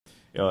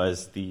it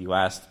was the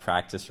last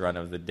practice run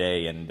of the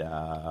day, and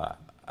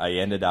I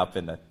ended up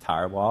in the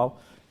tire wall,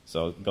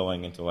 so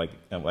going into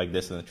like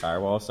this in the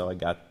tire wall. So I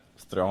got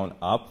thrown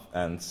up,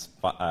 and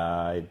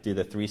I did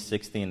a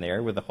 360 in the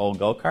air with the whole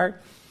go-kart.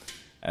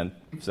 And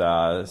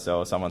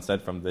so someone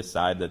said from this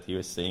side that he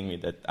was seeing me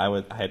that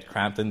I had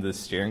cramped into the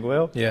steering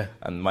wheel,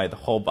 and my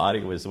whole body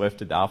was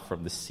lifted off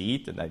from the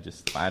seat, and I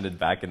just landed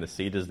back in the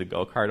seat as the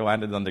go-kart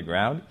landed on the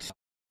ground.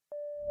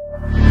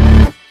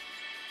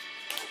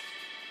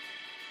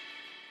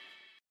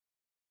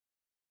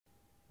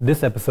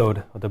 This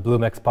episode of the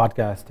BloomX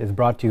podcast is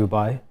brought to you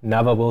by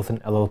Nava Wilson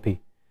LLP.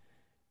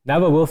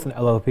 Nava Wilson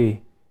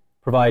LLP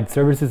provides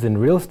services in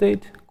real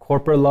estate,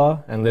 corporate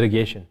law, and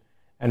litigation,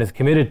 and is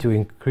committed to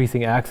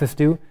increasing access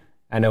to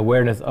and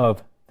awareness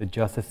of the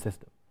justice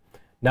system.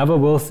 Nava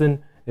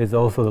Wilson is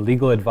also the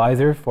legal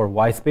advisor for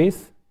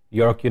YSpace,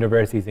 York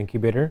University's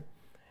incubator,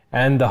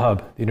 and The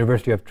Hub, the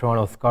University of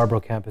Toronto Scarborough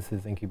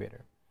campus's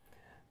incubator.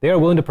 They are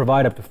willing to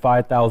provide up to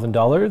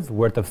 $5,000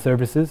 worth of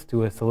services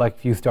to a select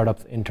few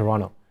startups in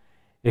Toronto.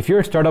 If you're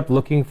a startup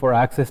looking for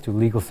access to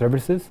legal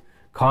services,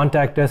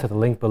 contact us at the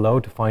link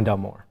below to find out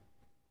more.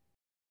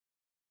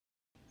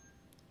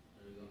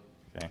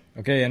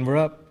 Okay, and we're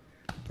up.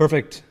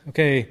 Perfect.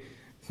 Okay,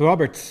 so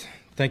Robert,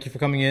 thank you for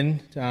coming in.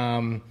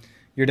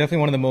 You're definitely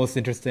one of the most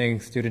interesting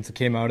students that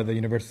came out of the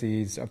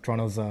Universities of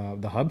Toronto's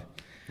The Hub.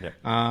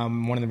 Yeah.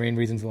 One of the main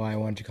reasons why I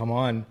wanted to come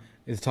on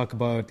is talk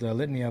about the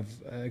litany of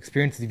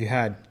experiences you've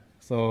had.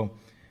 So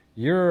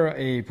you're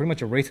pretty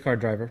much a race car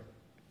driver,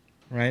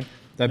 right?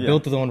 That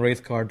built his own race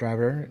car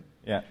driver,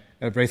 a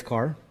race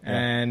car,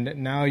 and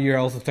now you're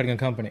also starting a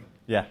company.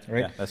 Yeah,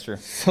 right? Yeah, that's true.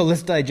 So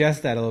let's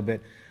digest that a little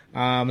bit.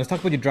 Let's talk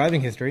about your driving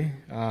history.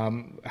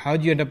 How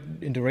did you end up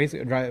into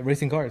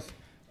racing cars?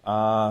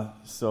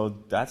 So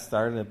that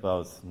started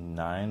about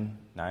 9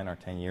 or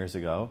 10 years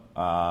ago.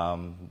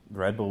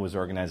 Red Bull was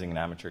organizing an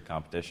amateur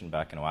competition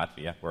back in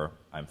Latvia, where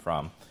I'm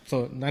from.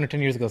 So 9 or 10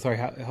 years ago. Sorry,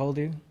 how old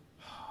are you?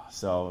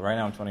 So right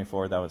now I'm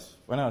 24. That was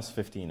when I was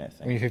 15, I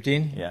think. When you're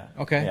 15? Yeah.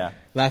 Okay. Yeah.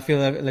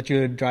 Latvia let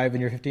you drive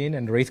when you're 15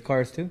 and race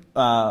cars too?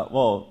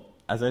 Well,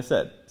 as I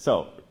said,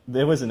 so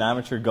there was an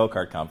amateur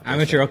go-kart competition.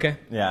 Amateur, okay.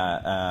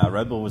 Yeah.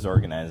 Red Bull was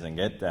organizing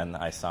it, and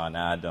I saw an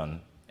ad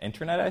on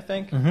internet, I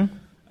think. Mm-hmm.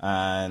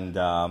 And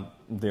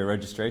the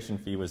registration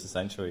fee was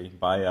essentially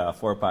buy a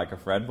 4-pack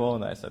of Red Bull,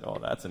 and I said, oh,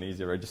 that's an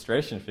easy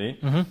registration fee.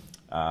 Mm-hmm.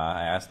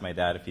 I asked my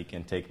dad if he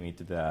can take me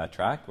to the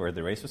track where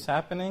the race was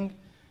happening.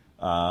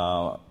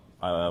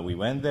 We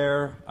went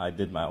there, I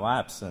did my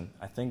laps, and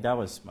I think that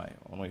was my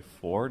only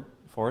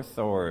fourth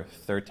or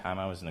third time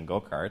I was in a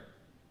go-kart.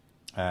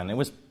 And it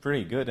was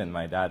pretty good, and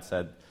my dad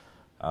said,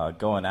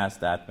 go and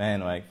ask that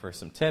man for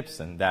some tips.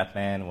 And that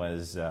man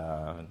was,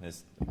 I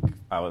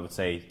would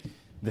say,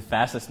 the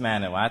fastest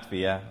man in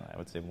Latvia. I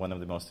would say one of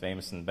the most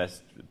famous and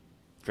best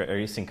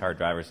racing car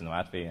drivers in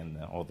Latvia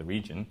and all the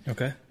region.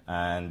 Okay.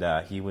 And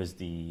he was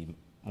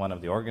one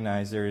of the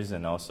organizers,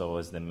 and also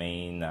was the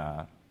main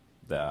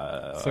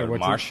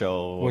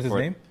marshal. What's his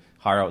name?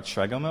 Harald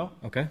Schlegelmilch.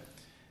 Okay.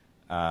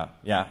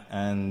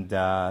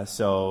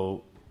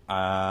 So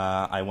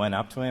I went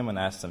up to him and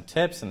asked some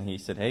tips, and he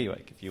said, hey,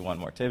 if you want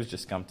more tips,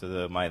 just come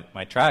to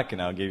my track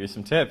and I'll give you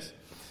some tips.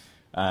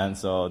 And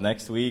so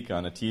next week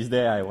on a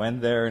Tuesday, I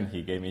went there and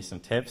he gave me some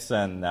tips.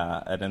 And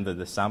at the end of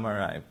the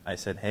summer, I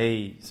said,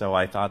 hey, so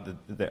I thought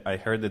that I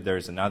heard that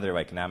there's another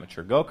an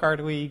amateur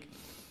go-kart league.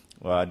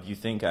 Well, do you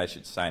think I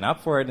should sign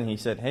up for it? And he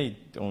said, hey,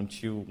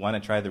 don't you want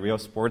to try the real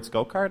sports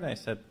go-kart? And I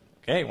said,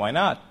 okay, why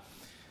not?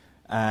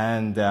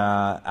 And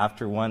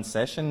after one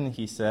session,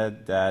 he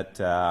said that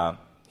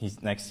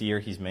next year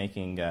he's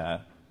making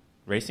a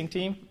racing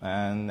team,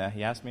 and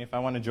he asked me if I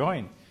want to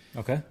join.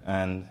 Okay.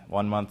 And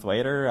 1 month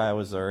later, I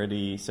was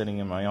already sitting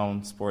in my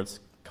own sports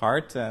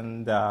kart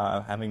and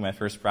having my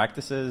first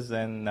practices,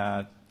 and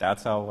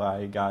that's how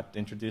I got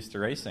introduced to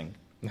racing.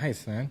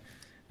 Nice, man.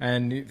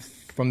 And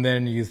from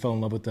then you fell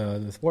in love with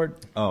the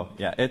sport? Oh,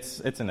 yeah,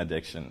 it's an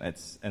addiction.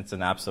 It's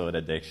an absolute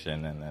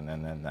addiction,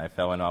 and I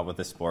fell in love with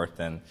the sport,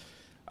 and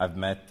I've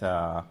met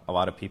a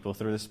lot of people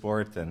through the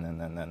sport,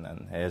 and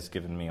it has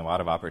given me a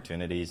lot of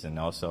opportunities and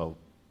also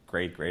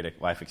great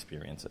life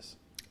experiences.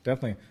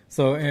 Definitely.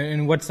 So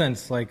in what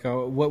sense?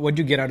 What did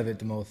you get out of it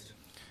the most?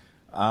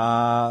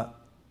 Adrenaline.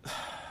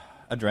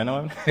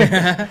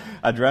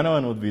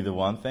 Adrenaline would be the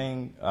one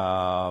thing,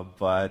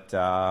 but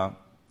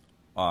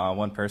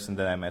one person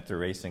that I met through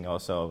racing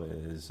also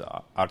is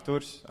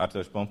Arturs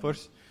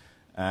Pumpurs,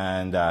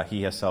 and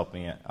he has helped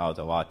me out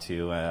a lot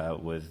too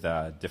with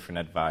different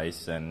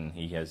advice, and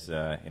he has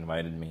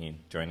invited me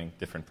joining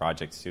different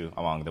projects too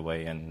along the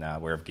way, and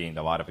where I've gained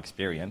a lot of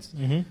experience.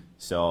 Mm-hmm.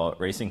 So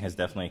racing has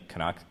definitely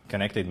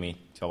connected me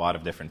to a lot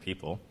of different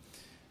people,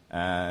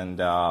 and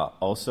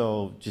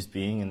also just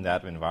being in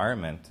that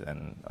environment.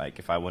 And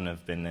if I wouldn't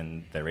have been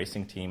in the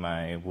racing team,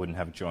 I wouldn't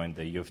have joined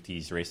the U of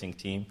T's racing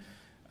team,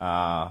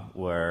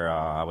 where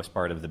I was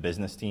part of the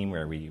business team,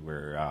 where we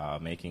were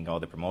making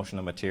all the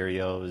promotional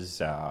materials,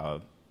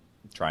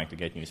 trying to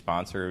get new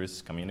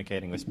sponsors,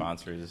 communicating with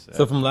sponsors.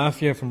 So from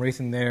last year, from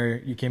racing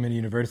there, you came into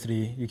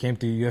university. You came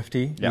to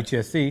UFT, Yep.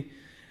 UTSC,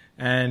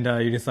 and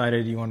you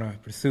decided you want to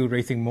pursue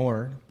racing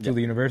more through Yep.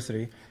 the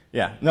university.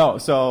 Yeah, no.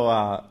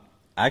 So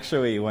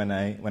actually, when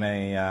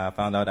I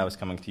found out I was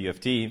coming to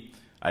UFT,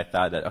 I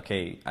thought that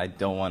okay, I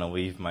don't want to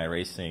leave my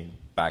racing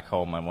back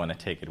home. I want to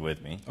take it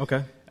with me.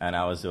 Okay. And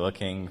I was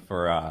looking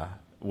for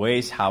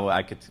ways how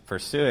I could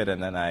pursue it,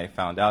 and then I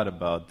found out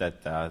about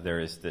that there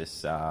is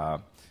this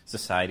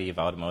Society of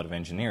Automotive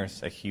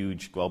Engineers, a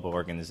huge global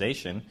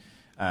organization,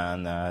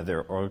 and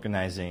they're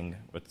organizing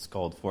what's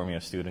called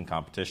Formula Student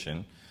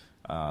Competition.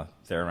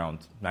 There are around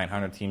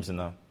 900 teams in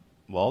the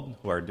world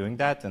who are doing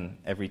that, and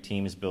every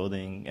team is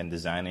building and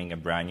designing a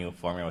brand new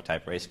Formula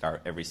type race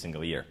car every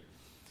single year.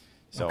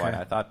 So Okay.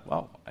 I thought,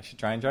 well, I should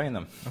try and join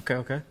them.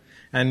 Okay.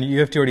 And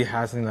UFT already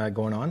has something like that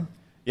going on?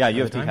 Yeah, at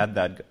the UFT time? had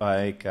that.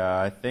 Like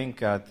I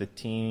think the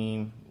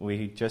team,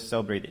 we just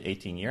celebrated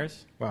 18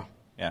 years. Wow.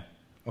 Yeah.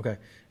 Okay.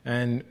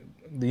 And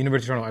the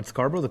University of Toronto at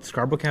Scarborough, the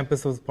Scarborough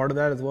campus was part of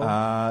that as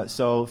well?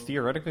 So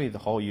theoretically, the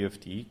whole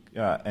UFT,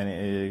 and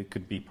it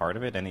could be part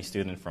of it, any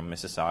student from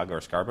Mississauga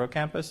or Scarborough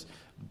campus,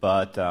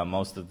 but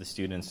most of the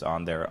students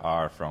on there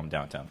are from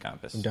downtown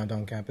campus. From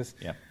downtown campus?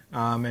 Yeah.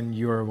 And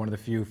you were one of the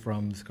few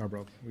from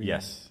Scarborough?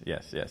 Yes.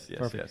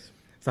 Perfect.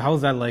 So how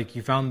was that like?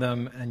 You found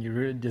them and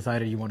you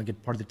decided you want to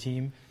get part of the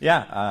team?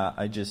 Yeah,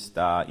 I just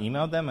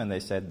emailed them and they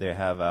said they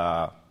have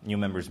a new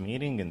members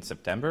meeting in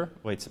September.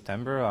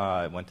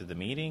 I went to the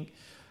meeting.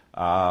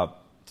 At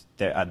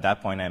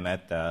that point, I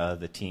met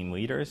the team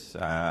leaders.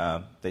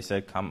 They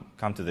said, come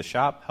to the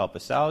shop, help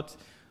us out.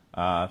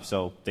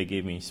 So they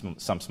gave me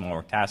some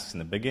smaller tasks in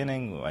the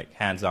beginning, like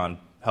hands-on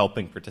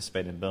helping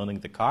participate in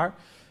building the car.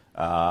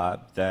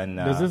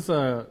 Does this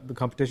the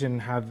competition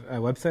have a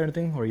website or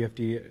anything, or you have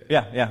to?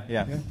 Yeah.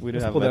 We do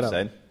Let's have a pull that up.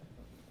 website.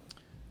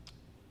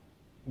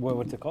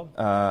 What's it called?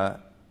 I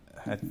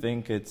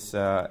think it's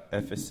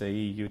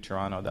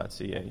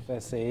fsaeutoronto.ca.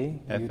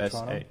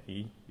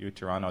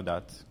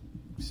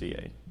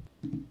 fsaeutoronto.ca.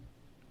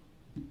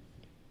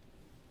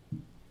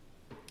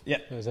 Yeah.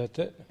 Is that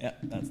it? Yeah,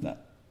 that's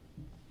that.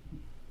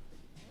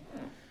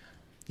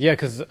 Yeah,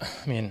 because I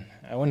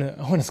went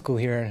to school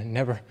here and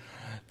never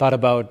thought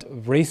about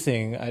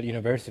racing at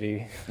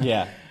university.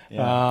 Yeah.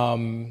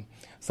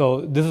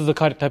 So this is the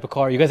type of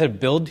car you guys had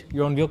build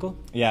your own vehicle.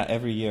 Yeah,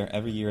 every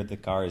year the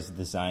car is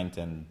designed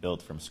and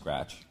built from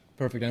scratch.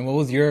 Perfect. And what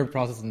was your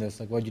process in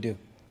this? Like, what did you do?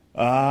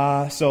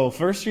 So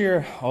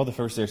all the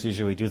first years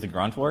usually do the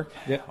grunt work,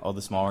 Yeah. all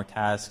the smaller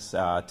tasks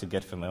to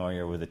get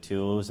familiar with the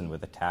tools and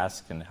with the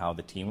task and how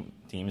the team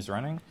is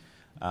running.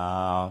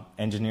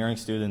 Engineering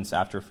students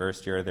after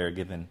first year, they're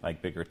given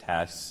like bigger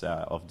tasks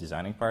of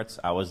designing parts.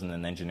 I wasn't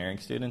an engineering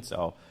student,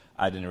 so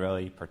I didn't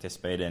really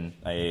participate in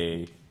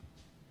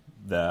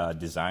the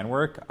design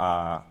work.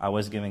 I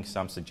was giving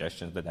some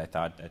suggestions that I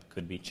thought that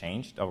could be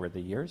changed over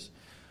the years.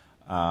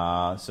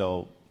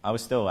 So I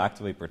was still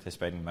actively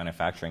participating in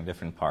manufacturing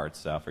different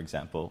parts. For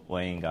example,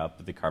 laying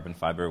up the carbon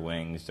fiber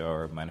wings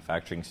or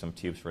manufacturing some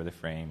tubes for the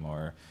frame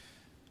or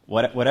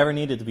whatever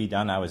needed to be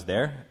done, I was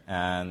there.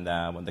 And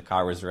when the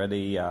car was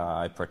ready,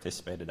 I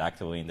participated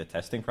actively in the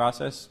testing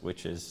process,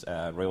 which is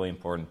a really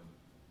important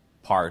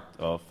part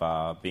of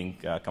being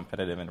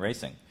competitive in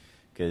racing.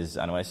 Because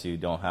unless you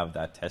don't have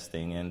that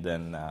testing in,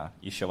 then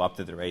you show up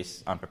to the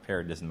race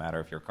unprepared. It doesn't matter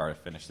if your car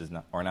finishes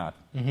or not.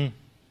 Mm-hmm.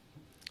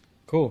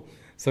 Cool.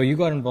 So you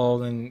got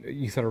involved and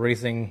you started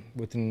racing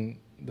within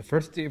the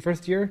first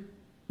year?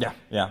 Yeah.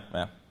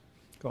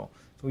 Cool.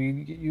 So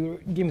you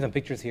give me some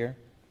pictures here.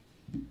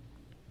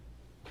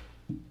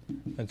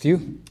 That's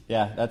you?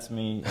 Yeah, that's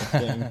me. I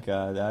think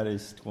that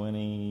is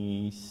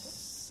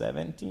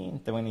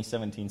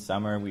 2017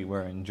 summer. We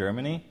were in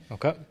Germany.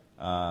 Okay.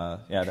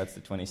 Yeah, that's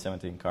the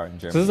 2017 car in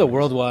Germany. So this is a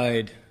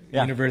worldwide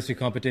Yeah. university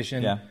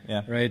competition. Yeah.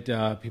 Right?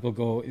 People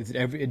go, is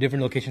it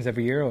different locations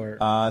every year or?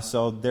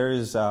 So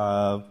there's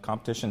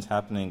competitions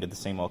happening at the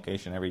same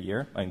location every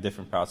year, like in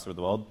different parts of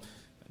the world.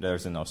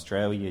 There's in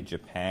Australia,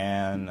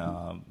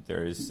 Japan.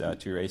 There's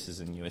 2 races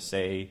in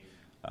USA.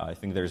 I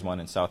think there's one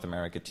in South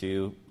America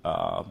too.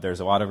 There's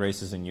a lot of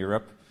races in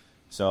Europe.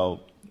 So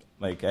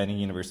like any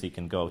university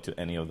can go to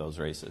any of those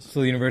races.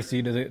 So the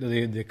university,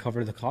 do they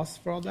cover the costs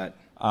for all that?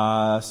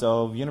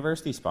 So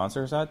university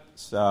sponsors that,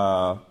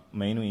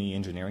 mainly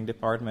engineering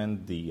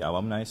department, the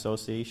alumni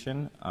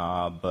association,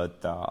 but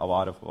a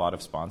lot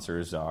of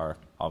sponsors are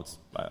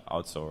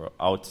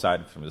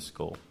outside from the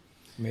school.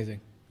 Amazing.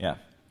 Yeah.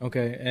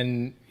 Okay,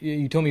 and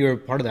you told me you were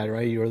part of that,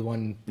 right? You were the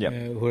one Yep.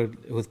 who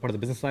was part of the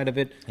business side of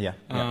it. Yeah.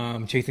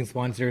 Chasing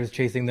sponsors,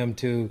 chasing them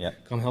to Yeah.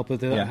 come help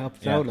with it, Yeah. help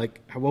us Yeah. out.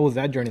 Like, what was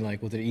that journey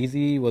like? Was it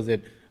easy? Was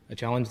it a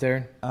challenge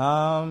there?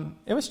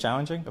 It was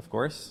challenging, of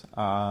course,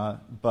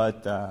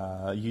 but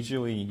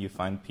usually you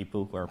find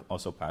people who are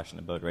also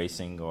passionate about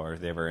racing, or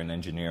they were in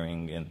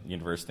engineering in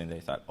university and they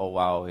thought, oh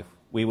wow, if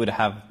we would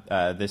have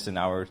this in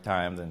our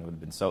time, then it would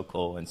have been so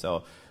cool. And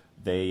so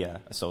they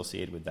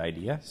associate with the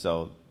idea.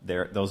 So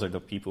those are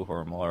the people who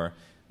are more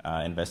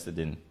invested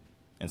in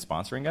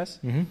sponsoring us.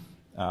 Mm-hmm.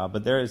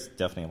 But there is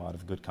definitely a lot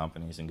of good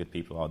companies and good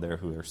people out there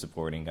who are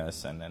supporting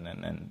us.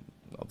 And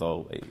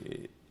although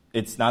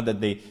it's not that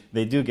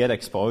they do get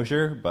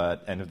exposure,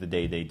 but end of the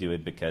day, they do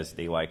it because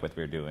they like what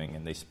we're doing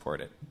and they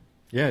support it.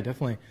 Yeah,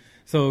 definitely.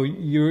 So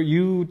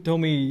you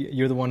told me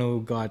you're the one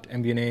who got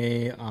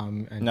MBNA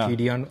and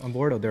TD on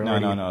board, or they're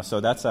already... No.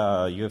 So that's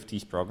a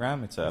UFT's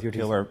program. It's a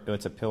UFT's.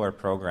 It's a pillar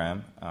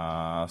program.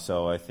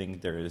 So I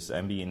think there's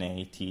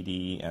MBNA,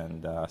 TD,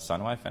 and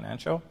Sun Life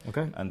Financial.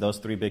 Okay. And those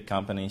three big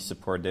companies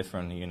support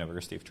different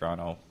University of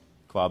Toronto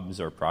clubs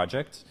or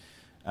projects.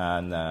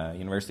 And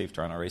University of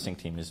Toronto Racing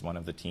Team is one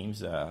of the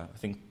teams. I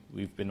think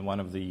we've been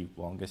one of the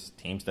longest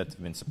teams that's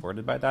been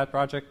supported by that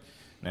project.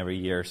 And every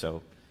year,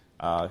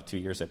 2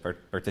 years I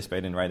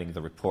participate in writing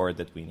the report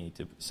that we need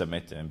to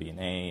submit to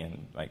MBNA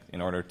and in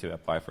order to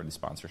apply for the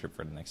sponsorship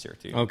for the next year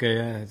too. Okay,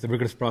 yeah, it's a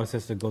rigorous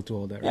process to go through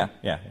all that, right?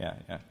 Yeah.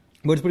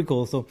 But it's pretty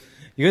cool. So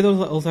you guys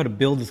also had to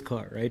build this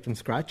car, right, from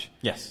scratch?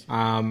 Yes.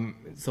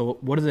 So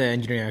what is the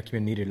engineering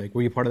acumen needed? Like,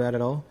 were you part of that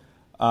at all?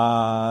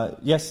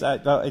 Yes,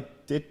 I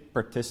did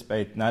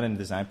participate, not in the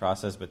design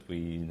process, but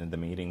in the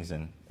meetings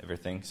and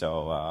everything.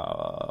 So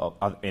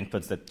other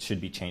inputs that should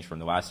be changed from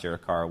the last year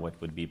car,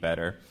 what would be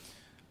better.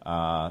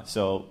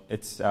 So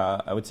it's,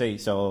 I would say,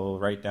 so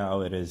right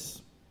now it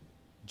is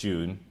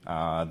June.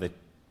 The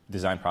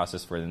design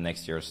process for the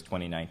next year's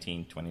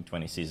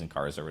 2019-2020 season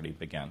car has already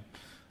begun.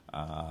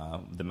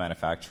 The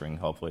manufacturing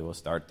hopefully will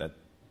start at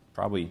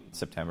probably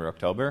September,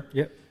 October.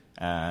 Yep.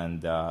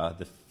 And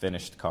the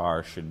finished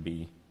car should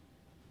be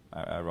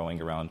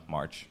rolling around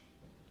March.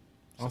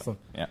 Awesome.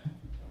 So, yeah.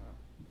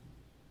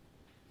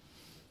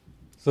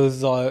 So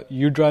this is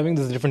you driving?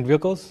 This is different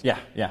vehicles? Yeah.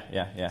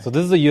 So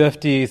this is a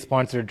UFT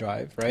sponsored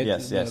drive, right?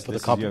 Yes. This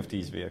is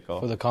UFT's vehicle.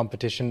 For the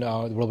competition,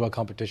 the worldwide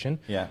competition.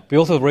 Yeah. We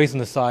also race on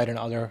the side and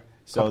other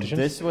competitions. So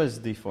this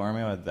was the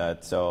formula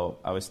that, so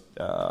I was,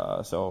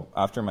 so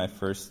after my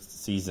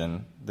first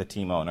season, the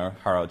team owner,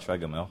 Harald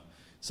Schwegelmilch,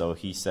 so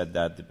he said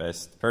that the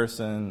best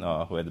person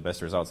who had the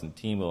best results in the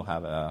team will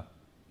have a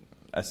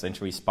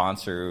essentially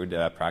sponsored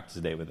practice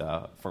day with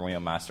a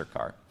Formula Master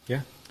car.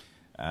 Yeah.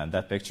 And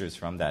that picture is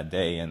from that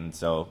day. And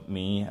so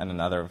me and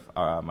another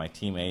my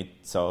teammate,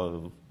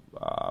 so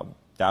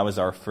that was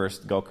our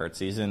first go-kart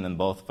season, and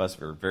both of us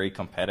were very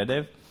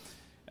competitive.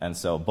 And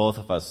so both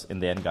of us in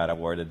the end got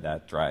awarded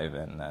that drive,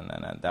 and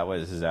that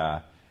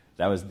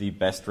was the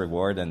best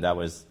reward, and that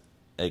was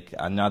like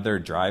another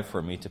drive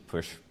for me to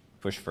push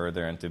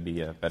further and to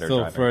be a better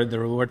driver. So for the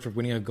reward for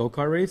winning a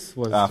go-kart race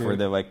was for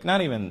the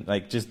not even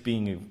just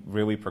being a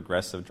really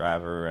progressive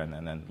driver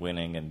and then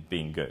winning and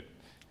being good.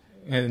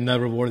 And the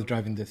reward is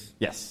driving this.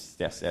 Yes.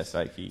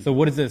 So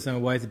what is this,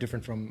 and why is it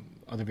different from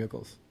other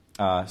vehicles?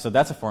 So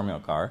that's a Formula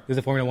car. Is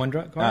it a Formula One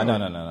car?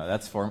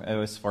 No. It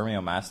was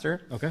Formula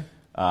Master. Okay.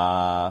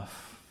 I'll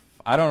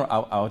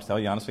tell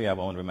you honestly, I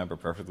won't remember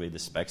perfectly the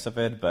specs of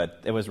it,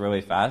 but it was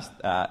really fast.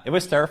 It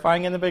was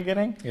terrifying in the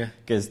beginning. Yeah.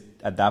 Because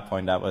at that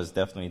point, that was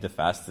definitely the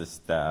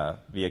fastest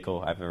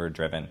vehicle I've ever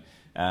driven.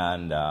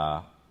 And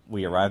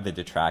we arrived at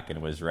the track and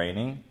it was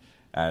raining.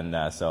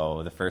 And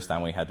so the first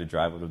time we had to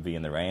drive, it would be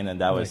in the rain, and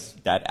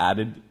that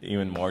added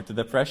even more to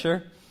the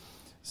pressure.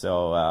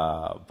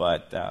 So,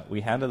 but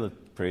we handled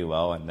it pretty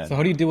well. And then. So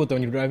how do you deal with that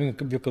when you're driving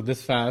a vehicle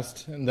this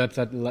fast and that's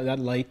that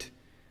light,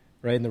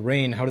 right, in the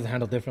rain? How does it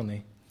handle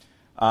differently?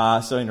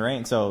 So in the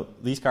rain, so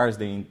these cars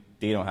they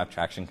don't have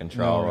traction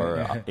control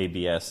or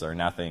ABS or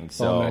nothing.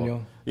 So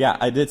manual. Yeah,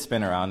 I did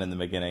spin around in the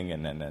beginning,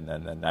 and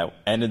then I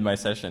ended my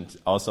session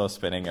also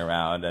spinning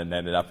around and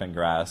ended up in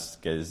grass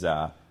because.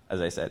 As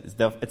I said,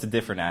 it's a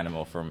different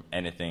animal from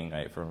anything,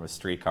 from a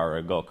street car or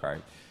a go-kart.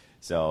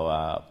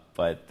 So,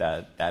 but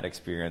that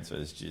experience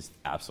was just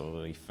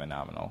absolutely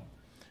phenomenal.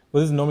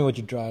 Well, this is normally what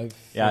you drive.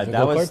 Yeah,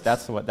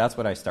 that's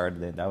what I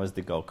started in. That was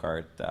the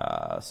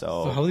go-kart.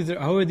 So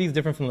how are these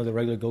different from the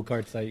regular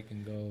go-karts that you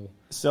can go?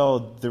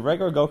 So the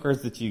regular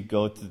go-karts that you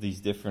go to these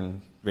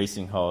different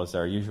racing halls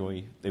are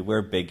usually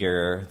they're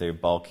bigger, they're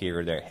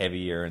bulkier, they're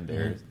heavier, and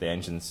the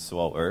engine's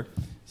slower.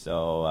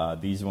 So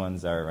these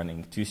ones are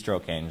running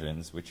two-stroke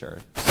engines, which are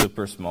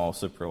super small,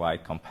 super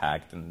light,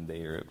 compact, and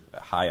they're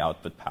high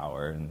output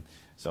power. And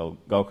so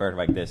go-kart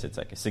like this, it's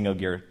like a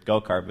single-gear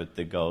go-kart, but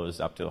it goes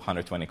up to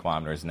 120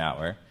 kilometers an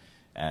hour.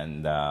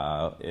 And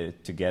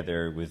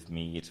together with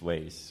me, it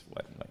weighs,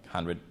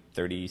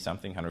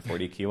 130-something,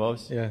 140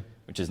 kilos,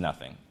 which is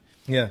nothing.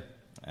 Yeah.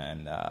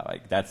 And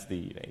that's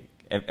the...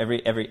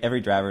 Every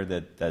driver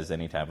that does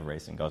any type of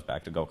racing goes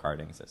back to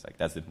go-karting. So it's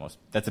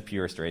that's the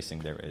purest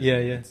racing there is.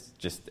 Yeah.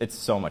 It's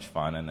so much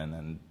fun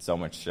and so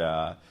much,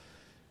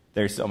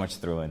 there's so much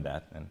thrill in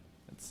that. And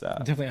it's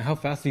definitely. How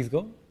fast do these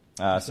go?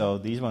 So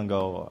these one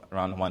go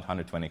around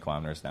 120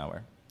 kilometers an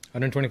hour.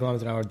 120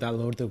 kilometers an hour, that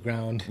low to the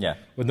ground. Yeah.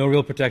 With no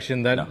real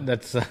protection.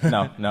 That's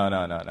No.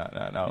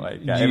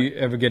 Do you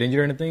ever get injured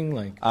or anything?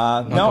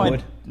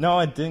 No,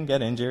 I didn't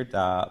get injured.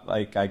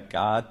 I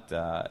got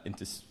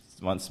into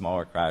one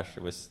smaller crash.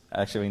 It was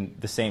actually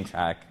the same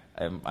track.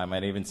 I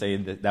might even say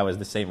that was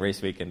the same race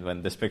weekend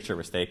when this picture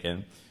was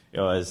taken. It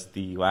was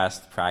the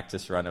last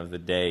practice run of the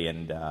day,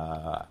 and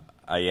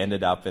I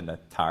ended up in a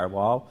tire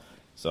wall,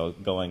 So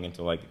going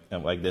into like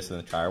this in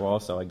the tire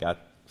wall, so I got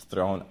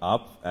thrown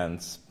up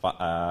and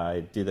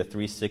I did a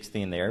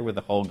 360 in the air with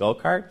the whole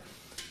go-kart.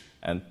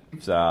 And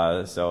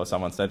so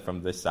someone said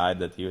from this side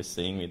that he was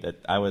seeing me that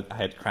I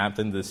had cramped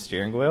into the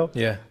steering wheel.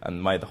 Yeah.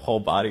 And my whole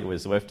body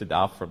was lifted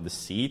off from the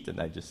seat, and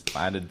I just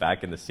landed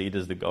back in the seat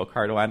as the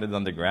go-kart landed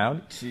on the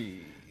ground.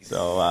 Jeez.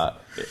 So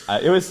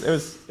it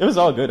was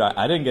all good.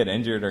 I didn't get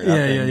injured or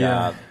nothing.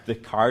 Yeah. The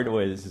kart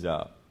was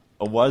it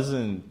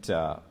wasn't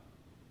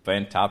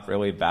bent up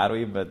really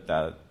badly, but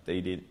a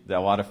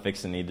lot of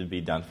fixing needed to be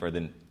done for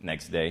the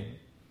next day.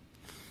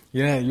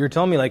 Yeah, you're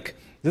telling me like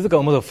this is like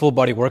almost a full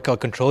body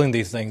workout controlling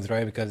these things,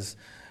 right? Because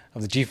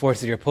of the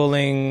G-forces you're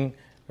pulling,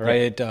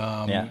 right?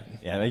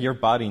 Yeah. Your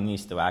body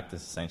needs to act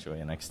as essentially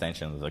an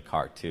extension of the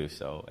car too.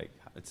 So like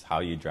it's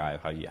how you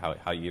drive,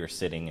 how you're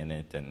sitting in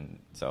it, and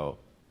so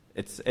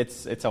it's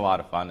a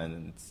lot of fun,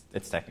 and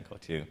it's technical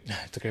too.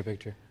 It's a great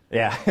picture.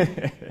 Yeah.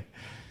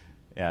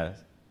 Yeah.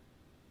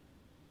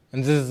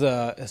 And this is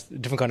a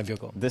different kind of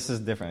vehicle. This is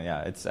different.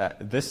 Yeah. It's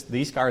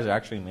these cars are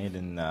actually made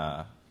in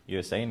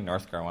USA, in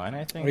North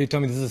Carolina, I think. Are you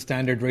telling me this is a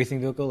standard racing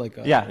vehicle?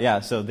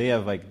 Yeah. So they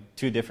have like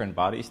two different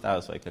body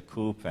styles, like a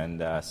coupe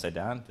and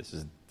sedan. This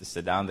is the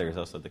sedan. There's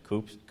also the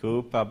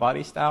coupe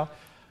body style.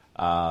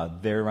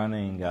 They're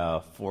running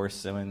a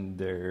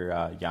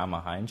 4-cylinder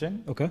Yamaha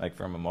engine, like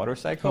from a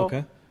motorcycle.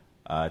 Okay.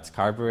 It's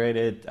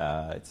carbureted.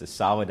 It's a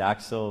solid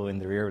axle in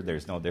the rear.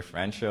 There's no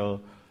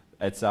differential.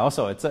 It's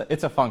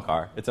a fun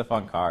car. It's a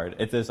fun car.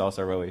 It is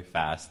also really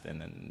fast,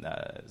 and then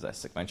there's a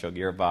sequential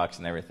gearbox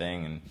and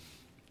everything. And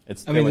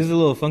this is a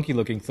little funky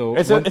looking. So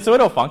it's a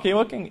little funky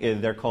looking.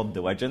 They're called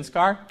the Legends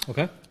car.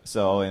 Okay.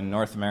 So in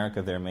North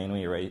America, they're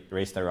mainly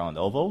raced around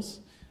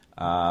ovals,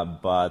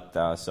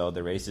 so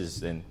the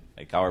races in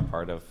like our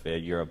part of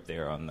Europe,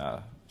 they're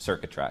on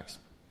circuit tracks.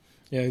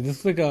 Yeah, this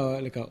is like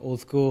a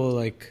old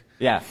school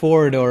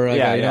Ford or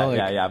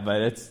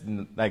but it's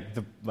like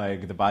the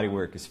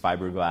bodywork is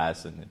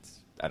fiberglass, and it's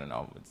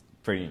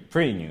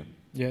pretty new.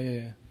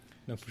 Yeah.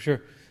 No, for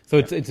sure. So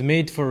it's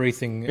made for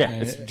racing. Yeah,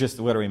 it's just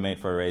literally made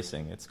for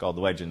racing. It's called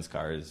Legends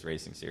Cars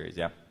Racing Series.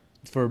 Yeah.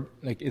 For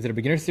is it a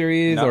beginner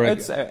series? No, or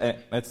it's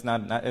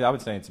not. I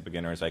would say it's a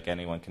beginner. It's like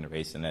anyone can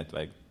race in it.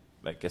 Like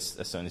as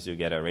soon as you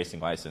get a racing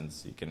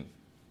license, you can,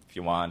 if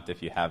you want,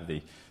 if you have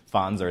the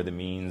funds or the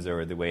means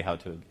or the way how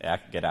to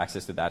get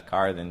access to that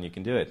car, then you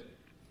can do it.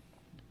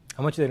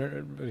 How much did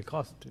it really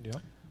cost? Do you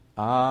know?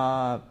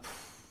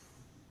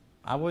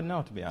 I wouldn't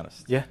know, to be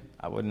honest. Yeah?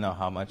 I wouldn't know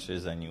how much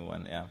is a new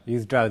one, yeah.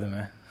 You drive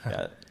them,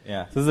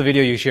 Yeah. So this is a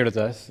video you shared with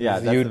us. Yeah,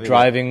 that's you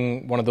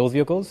driving one of those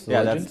vehicles?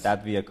 Yeah, that's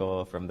that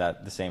vehicle from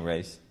the same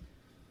race.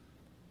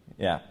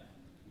 Yeah.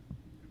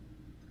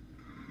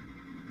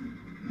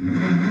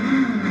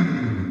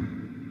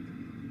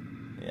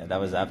 Yeah, that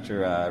was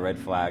after a red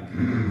flag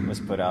was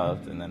put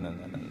out, and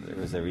then there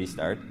was a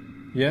restart.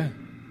 Yeah.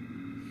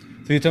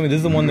 So you tell me this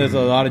is the one there's a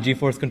lot of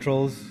G-force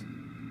controls?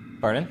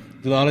 Pardon?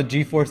 There's a lot of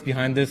G-force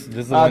behind this?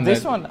 This is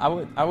the one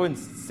I wouldn't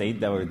say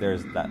that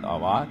there's that a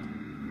lot.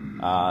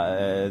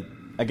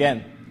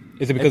 Again,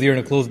 is it because you're in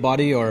a closed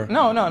body or?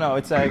 No.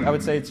 It's I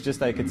would say it's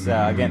just like it's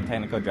again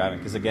technical driving,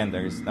 because again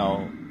there's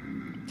no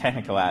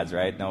technical ads,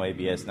 right? No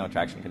ABS, no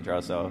traction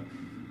control. So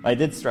I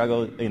did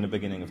struggle in the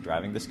beginning of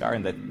driving this car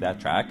in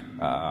that track,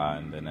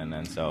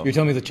 and so. You're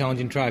telling me it's a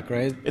challenging track,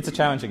 right? It's a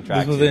challenging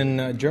track. This was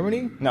in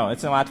Germany? No,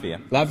 it's in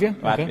Latvia. Latvia.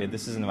 Okay.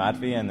 This is in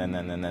Latvia, and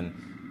then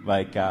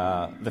like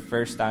the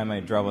first time I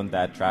drove on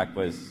that track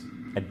was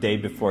a day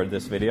before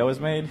this video was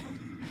made.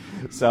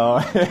 So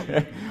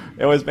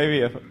it was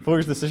maybe a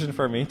foolish decision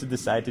for me to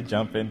decide to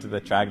jump into the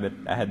track that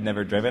I had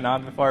never driven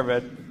on before,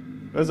 but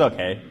it was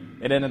okay.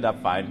 It ended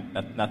up fine.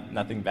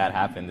 Nothing bad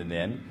happened in the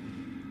end.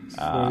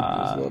 Just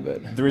a little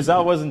bit. The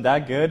result wasn't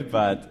that good,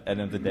 but at the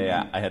end of the day,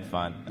 I had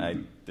fun. I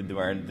did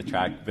learn the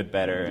track a bit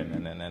better,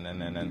 and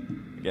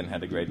again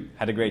had a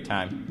great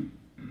time.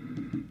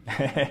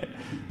 Yeah,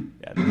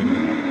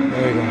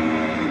 there you go.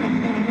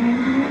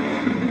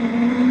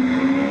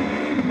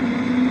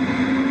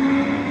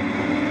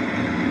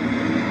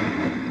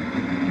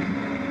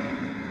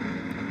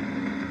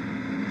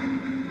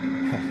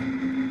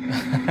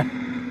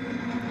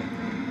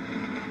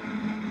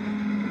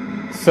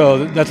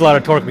 So that's a lot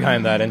of torque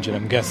behind that engine,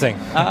 I'm guessing.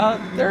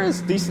 There is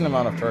a decent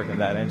amount of torque in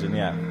that engine,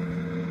 yeah.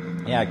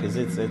 Yeah, because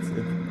it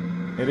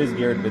is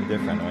geared a bit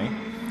differently.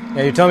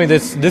 Yeah, you tell me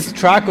this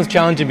track was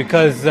challenging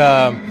because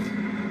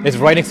it's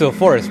right next to a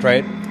forest,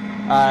 right?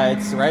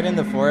 It's right in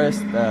the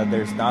forest.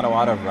 There's not a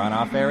lot of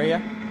runoff area,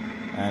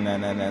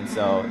 and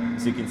so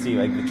as you can see,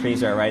 like the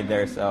trees are right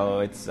there,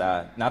 so it's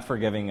not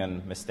forgiving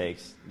on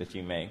mistakes that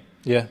you make.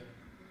 Yeah.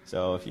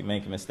 So if you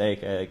make a mistake,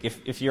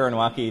 if you're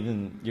unlucky,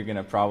 then you're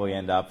gonna probably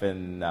end up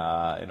in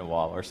a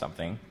wall or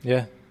something.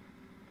 Yeah.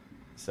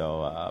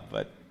 So,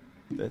 but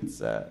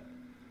it's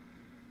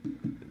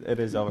it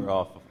is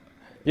overall.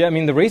 Yeah, I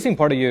mean the racing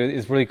part of you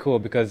is really cool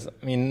because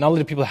I mean not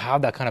only do people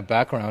have that kind of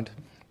background.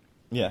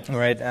 Yeah.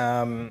 Right.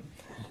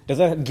 Does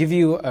that give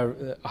you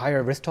a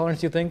higher risk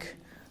tolerance? You think?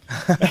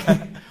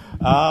 I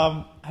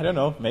don't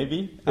know.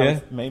 Maybe.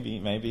 Yeah.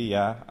 Maybe.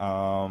 Yeah.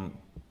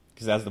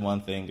 because that's the one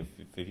thing.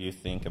 If you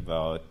think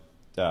about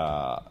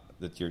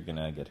that you're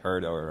gonna get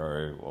hurt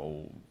or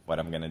what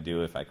I'm gonna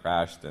do if I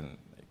crash, then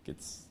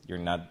you're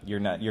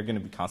gonna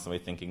be constantly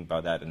thinking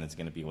about that, and it's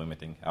gonna be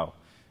limiting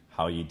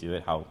how you do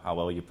it, how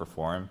well you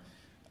perform.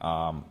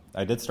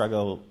 I did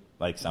struggle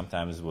like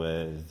sometimes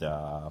with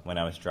when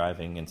I was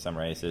driving in some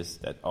races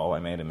that I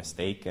made a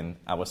mistake and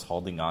I was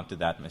holding on to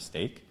that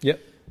mistake.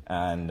 Yep.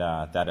 And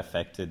that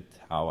affected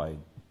how I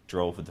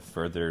drove the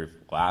further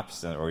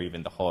laps or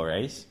even the whole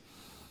race.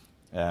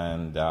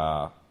 And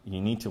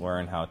you need to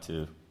learn how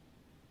to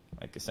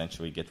like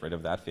essentially get rid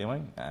of that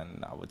feeling.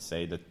 And I would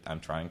say that I'm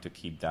trying to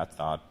keep that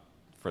thought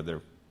for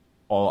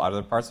all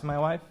other parts of my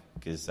life,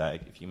 because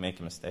if you make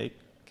a mistake,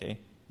 okay,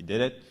 you did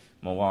it,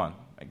 move on.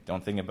 Like,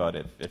 don't think about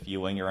it. If you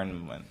linger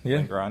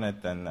on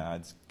it, then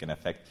it's going to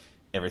affect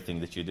everything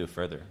that you do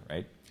further,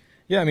 right?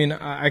 Yeah, I mean,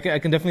 I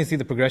can definitely see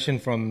the progression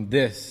from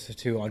this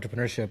to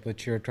entrepreneurship,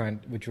 which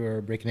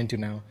you're breaking into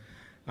now.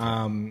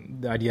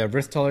 The idea of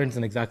risk tolerance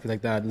and exactly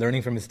like that,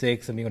 learning from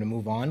mistakes and being able to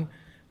move on.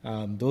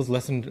 Those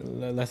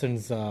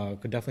lessons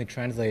could definitely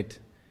translate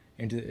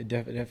into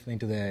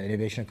the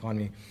innovation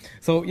economy.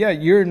 So yeah,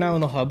 you're now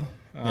in the hub.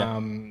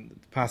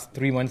 Past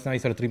 3 months now. You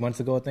started 3 months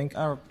ago, I think.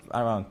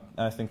 Around,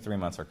 I think 3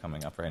 months are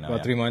coming up right now.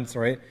 About 3 months,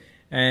 right?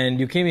 And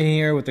you came in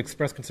here with the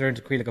express concern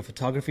to create like a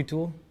photography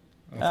tool.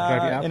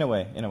 App? In a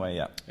way,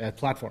 yeah.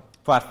 Platform.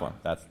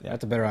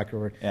 That's a better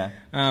accurate word.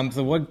 Yeah.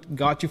 So what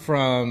got you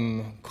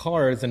from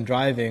cars and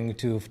driving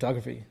to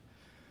photography?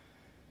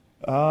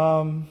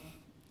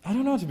 I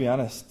don't know, to be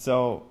honest.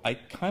 So I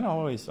kind of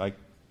always like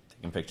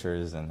taking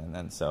pictures,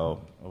 and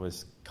so it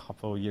was a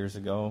couple years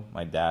ago.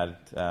 My dad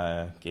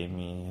gave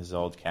me his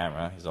old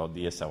camera, his old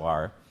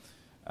DSLR.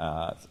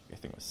 I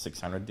think it was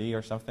 600D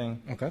or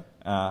something. Okay.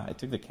 I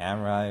took the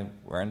camera.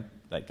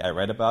 I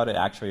read about it.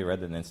 Actually,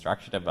 read an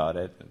instruction about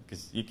it,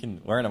 because you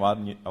can learn a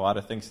lot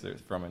of things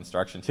from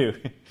instruction too.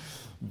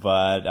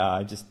 But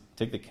I just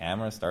took the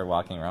camera, started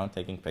walking around,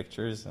 taking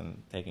pictures,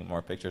 and taking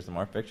more pictures and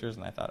more pictures.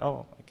 And I thought,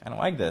 I kind of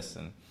like this.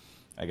 And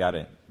I got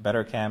a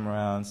better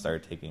camera and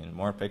started taking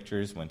more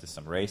pictures. Went to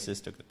some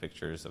races, took the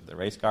pictures of the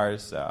race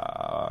cars,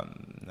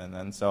 and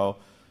then so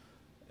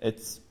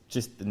it's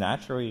just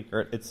naturally.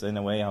 It's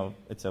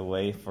a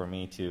way for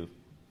me to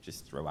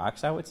just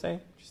relax. I would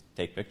say, just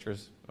take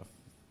pictures of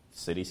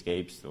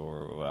cityscapes,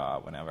 or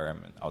whenever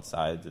I'm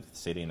outside the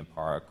city in a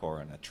park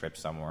or in a trip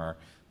somewhere,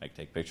 like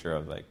take picture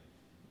of like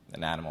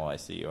an animal I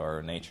see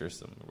or nature,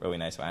 some really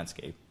nice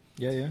landscape.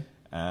 Yeah.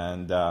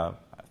 And I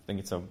think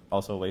it's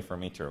also a way for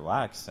me to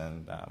relax.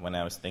 And when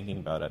I was thinking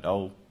about it,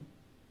 it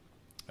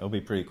would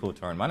be pretty cool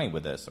to earn money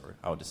with this, or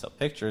how to sell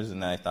pictures.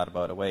 And then I thought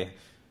about a way,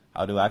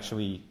 how do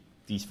actually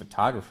these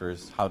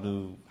photographers, how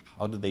do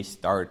they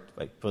start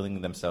like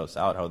putting themselves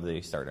out? How do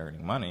they start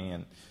earning money?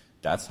 And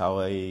that's how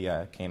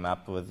I came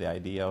up with the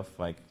idea of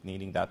like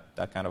needing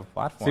that kind of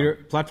platform. So your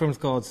platform is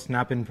called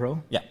Snap-in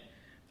Pro? Yeah.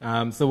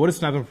 So what is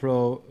Snap-in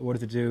Pro? What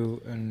does it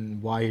do,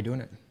 and why are you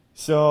doing it?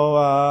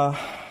 So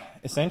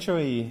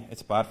essentially,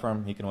 it's a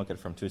platform. You can look at it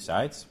from two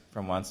sides.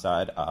 From one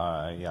side,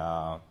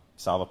 I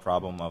solve a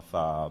problem of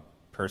a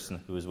person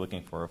who is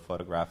looking for a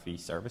photography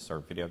service or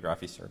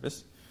videography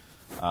service.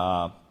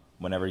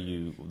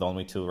 The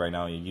only tool right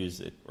now you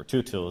use it, or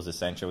two tools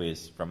essentially,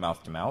 is from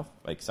mouth to mouth.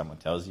 Like someone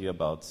tells you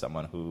about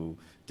someone who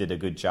did a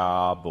good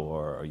job,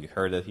 or you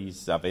heard that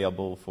he's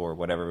available for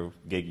whatever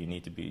gig you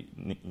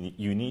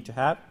need to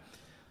have.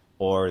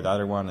 Or the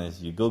other one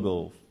is you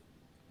Google.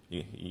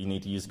 You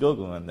need to use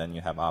Google, and then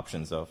you have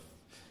options of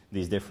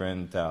these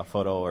different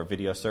photo or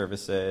video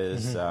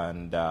services,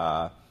 and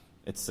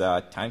it's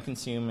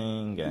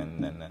time-consuming,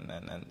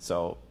 and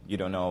so you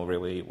don't know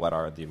really what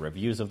are the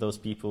reviews of those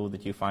people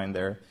that you find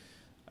there.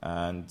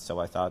 And so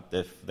I thought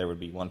if there would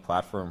be one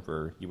platform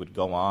where you would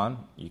go on,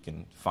 you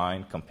can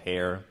find,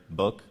 compare,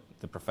 book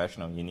the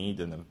professional you need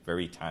in a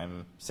very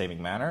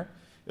time-saving manner,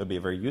 it would be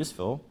very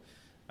useful.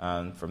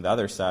 And from the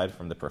other side,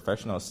 from the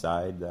professional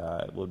side,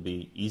 it would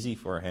be easy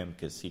for him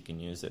because he can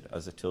use it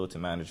as a tool to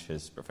manage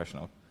his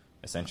professional,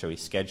 essentially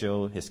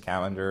schedule, his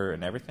calendar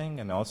and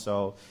everything, and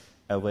also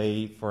a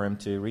way for him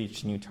to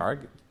reach new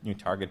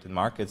targeted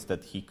markets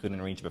that he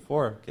couldn't reach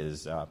before,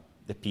 because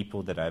the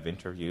people that I've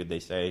interviewed, they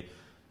say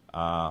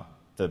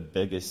the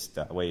biggest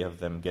way of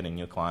them getting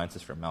new clients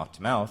is from mouth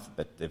to mouth,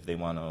 but if they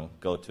want to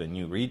go to a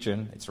new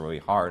region, it's really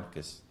hard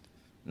because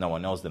no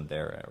one knows them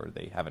there, or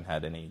they haven't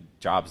had any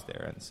jobs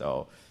there, and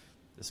so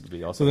this could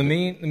be also. So the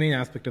main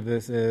aspect of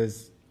this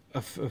is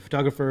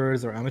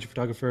photographers or amateur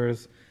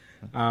photographers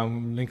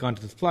link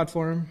onto this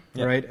platform,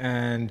 right?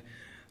 And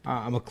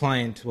a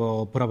client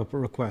will put up a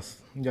request.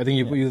 I think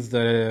you used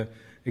the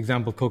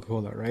example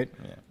Coca-Cola, right?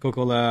 Yeah.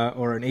 Coca-Cola,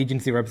 or an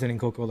agency representing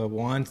Coca-Cola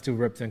wants to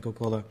represent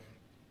Coca-Cola,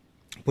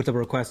 puts up a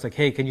request like,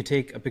 hey, can you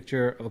take a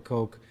picture of a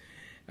Coke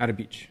at a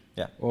beach?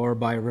 Yeah. Or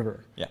by a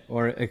river? Yeah.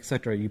 Or et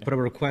cetera. You put up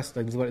a request,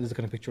 like, this is the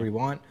kind of picture we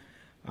want.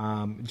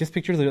 Just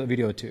pictures of the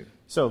video too.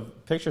 So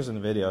pictures and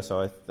video.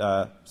 So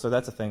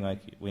that's the thing. Like,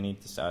 we need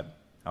to decide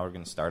how we're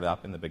going to start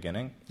up in the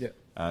beginning. Yeah.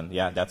 And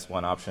that's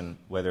one option.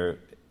 Whether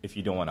if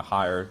you don't want to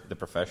hire the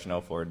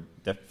professional for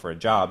a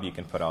job, you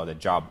can put out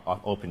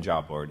open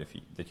job board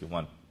that you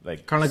want,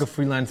 like kind of like a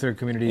freelancer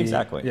community.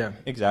 Exactly. Yeah.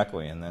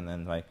 Exactly. And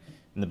then like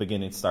in the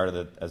beginning, it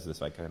started as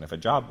this like kind of a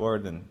job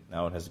board, and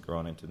now it has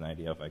grown into an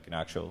idea of like an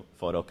actual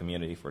photo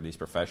community for these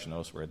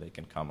professionals where they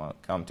can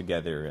come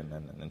together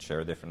and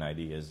share different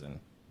ideas and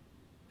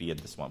be at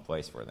this one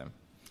place for them.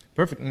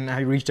 Perfect. And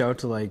have you reached out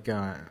to like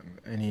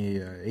any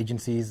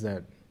agencies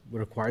that would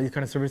require these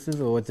kind of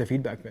services, or what's the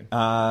feedback been?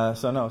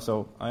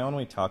 So I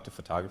only talk to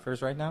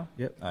photographers right now.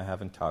 Yep. I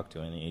haven't talked to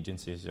any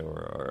agencies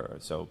or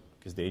so,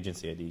 because the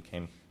agency ID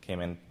came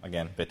in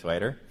again a bit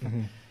later.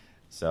 Mm-hmm.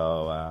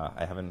 So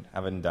I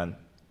haven't done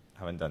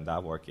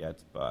that work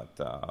yet.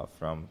 But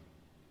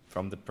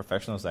from the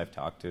professionals I've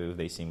talked to,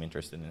 they seem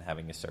interested in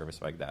having a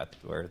service like that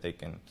where they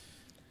can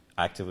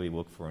actively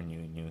look for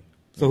new.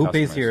 So who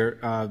pays customers.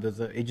 here? Does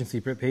the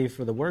agency pay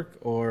for the work,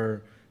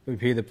 or do we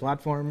pay the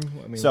platform?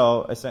 I mean,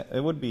 So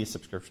it would be a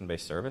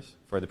subscription-based service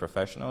for the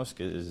professionals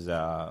because,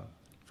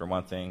 for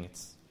one thing,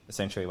 it's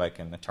essentially like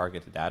a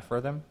targeted ad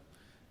for them,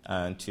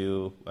 and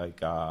two,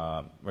 like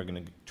I'm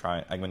going to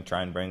try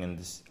and bring in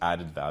this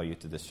added value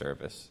to the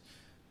service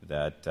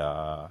that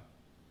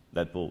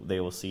they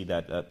will see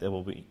that it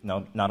will be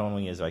not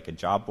only as like a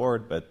job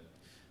board, but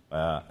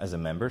as a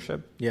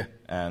membership. Yeah.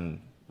 And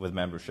with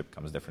membership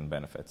comes different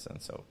benefits, and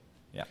so.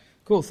 Yeah.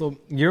 Cool. So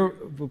you're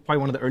probably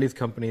one of the earliest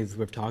companies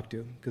we've talked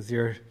to because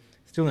you're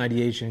still in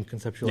ideation,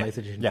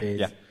 conceptualization phase.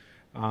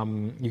 Yeah.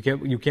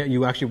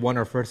 You actually won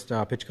our first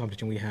pitch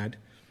competition we had,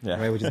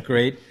 right? Which is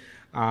great.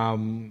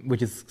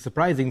 Which is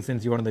surprising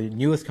since you're one of the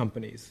newest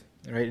companies,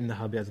 right, in the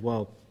hub as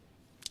well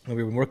that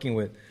we've been working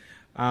with.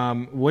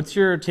 What's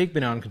your take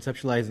been on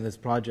conceptualizing this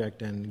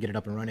project and get it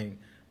up and running?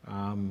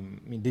 I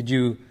mean, did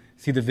you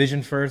see the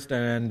vision first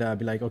and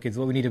be like, okay, this is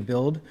what we need to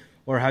build?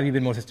 Or have you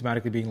been more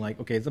systematically being like,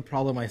 okay, it's a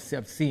problem I've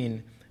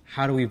seen.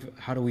 How do we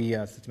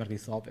systematically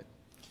solve it?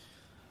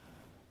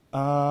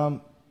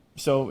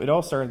 So it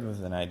all started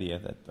with an idea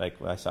that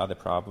like I saw the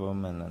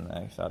problem, and then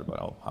I thought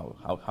about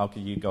how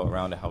could you go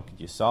around it? How could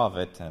you solve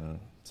it? And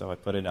so I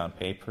put it on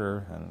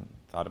paper and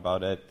thought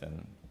about it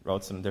and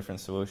wrote some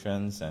different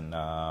solutions. And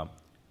I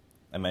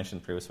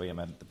mentioned previously I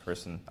met the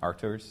person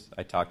Arthurs.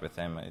 I talked with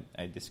him.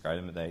 I described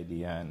him the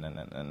idea,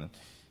 and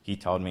he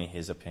told me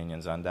his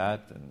opinions on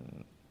that.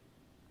 And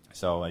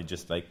so I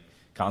just like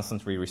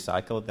constantly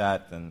recycled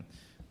that, and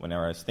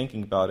whenever I was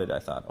thinking about it, I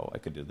thought, I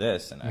could do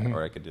this,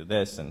 or I could do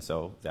this, and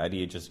so the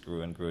idea just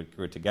grew and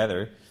grew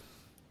together.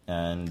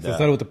 And so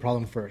started with the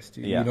problem first.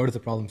 You noticed the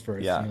problem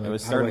first. Yeah, like, it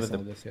was started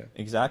with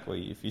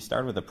exactly. If you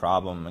start with a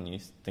problem and you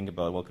think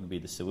about what could be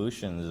the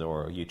solutions,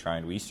 or you try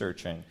and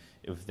researching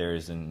if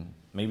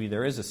maybe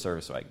there is a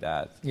service like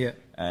that. Yeah.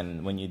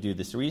 And when you do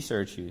this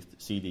research, you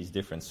see these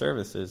different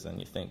services, and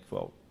you think,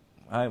 well,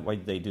 why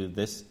did they do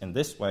this in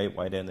this way?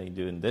 Why didn't they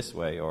do it in this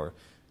way? Or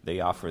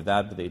they offer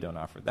that, but they don't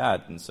offer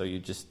that. And so you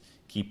just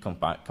keep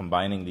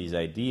combining these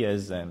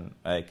ideas. And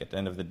like at the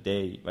end of the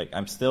day, like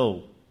I'm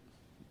still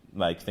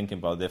like thinking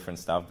about different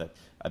stuff that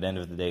at the end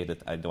of the day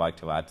that I'd like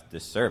to add to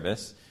this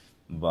service.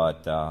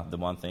 But the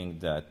one thing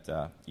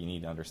that you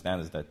need to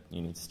understand is that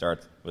you need to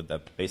start with the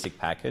basic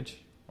package,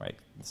 right?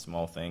 The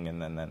small thing, and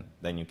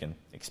then you can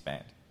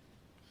expand.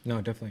 No,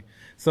 definitely.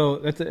 So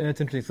that's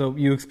interesting. So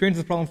you experienced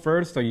this problem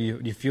first, or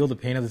you feel the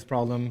pain of this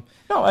problem?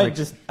 No, I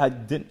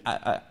didn't.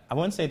 I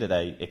wouldn't say that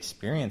I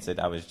experienced it.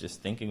 I was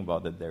just thinking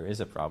about that there is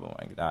a problem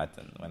like that.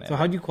 And so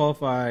how do you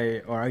qualify,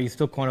 or are you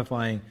still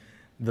quantifying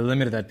the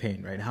limit of that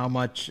pain? Right? How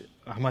much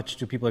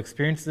do people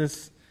experience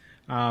this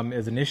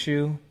as an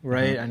issue,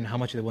 right? Mm-hmm. And how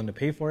much are they willing to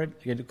pay for it?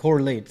 It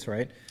correlates,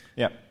 right?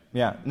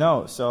 Yeah.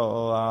 No.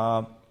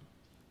 So.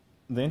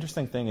 The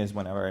interesting thing is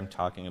whenever I'm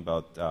talking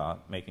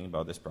about making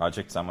about this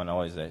project, someone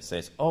always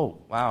says, "Oh,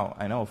 wow,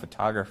 I know a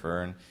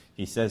photographer," and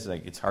he says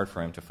like it's hard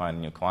for him to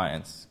find new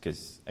clients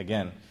because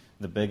again,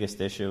 the biggest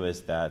issue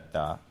is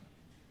that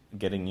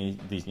getting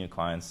these new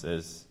clients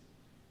is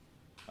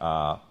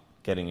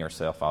getting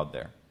yourself out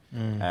there.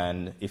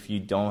 And if you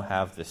don't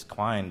have this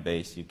client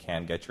base, you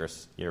can't get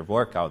your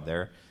work out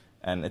there,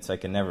 and it's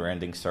like a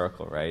never-ending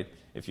circle, right?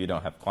 If you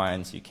don't have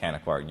clients, you can't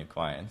acquire new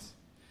clients.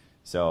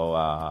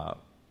 So.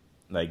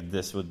 Like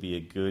this would be a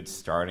good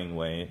starting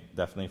way,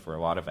 definitely for a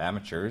lot of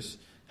amateurs,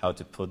 how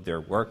to put their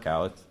work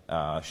out,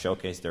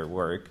 showcase their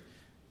work,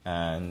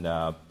 and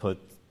put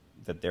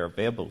that they're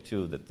available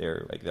too. That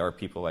there are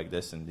people like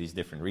this in these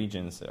different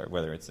regions, or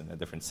whether it's in a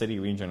different city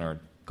region or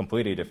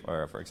completely different,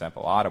 or for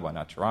example Ottawa,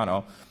 not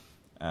Toronto,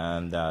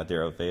 and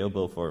they're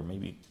available for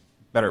maybe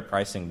better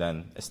pricing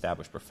than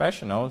established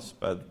professionals,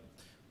 but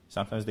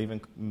sometimes they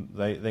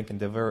can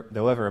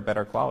deliver a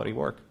better quality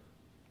work.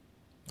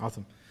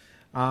 Awesome.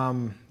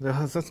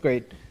 That's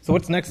great. So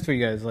what's next for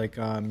you guys? Like,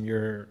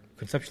 you're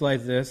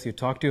conceptualize this. You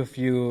talk to a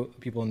few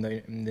people in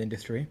the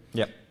industry.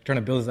 Yep. Trying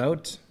to build this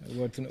out.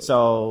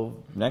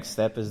 So next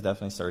step is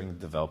definitely starting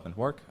development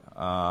work,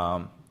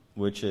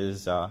 which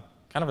is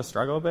kind of a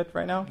struggle a bit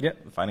right now.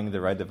 Yep. Finding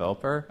the right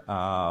developer.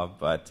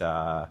 But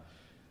I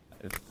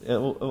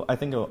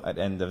think at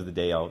the end of the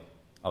day,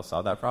 I'll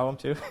solve that problem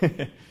too.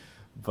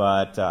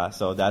 But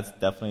so that's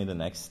definitely the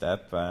next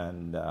step.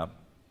 And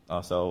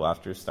also,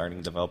 after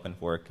starting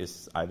development work,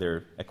 is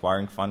either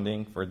acquiring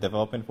funding for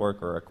development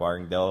work or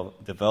acquiring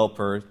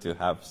developer to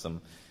have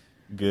some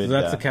good. So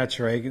that's the catch,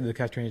 right? The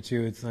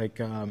catch-22. It's like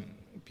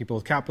people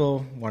with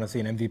capital want to see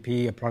an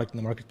MVP, a product in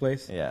the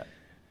marketplace. Yeah.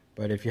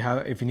 But if you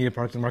need a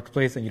product in the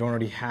marketplace and you don't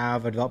already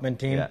have a development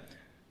team, Yeah.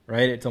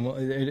 right? It's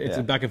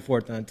a back and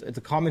forth, and it's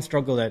a common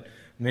struggle that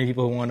many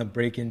people who want to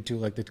break into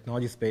like the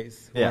technology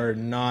space who are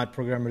not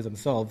programmers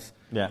themselves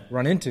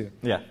run into.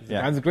 Yeah. I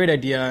have a great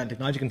idea, and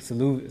technology can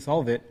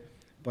solve it,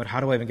 but how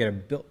do I even get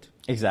it built?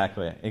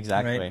 Exactly.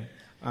 Right?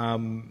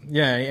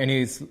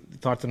 Any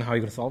thoughts on how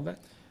you're going to solve that?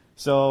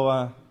 So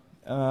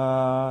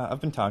I've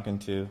been talking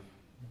to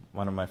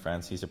one of my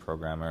friends. He's a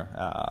programmer.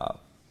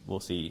 We'll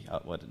see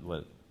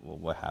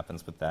what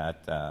happens with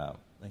that.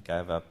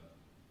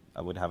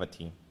 I would have a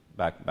team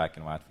back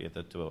in Latvia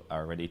that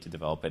are ready to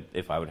develop it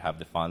if I would have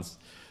the funds.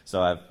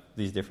 So I have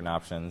these different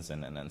options,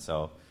 and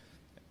so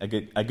a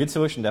good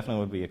solution definitely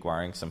would be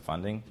acquiring some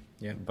funding.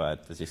 Yeah.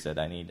 But as you said,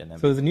 I need an.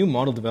 So there's a new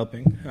model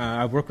developing.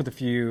 I've worked with a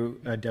few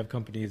dev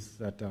companies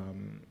that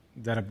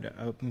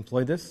have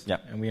employed this,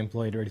 and we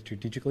employ it very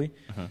strategically.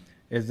 Mm-hmm.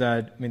 Is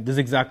that, I mean, this is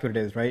exactly what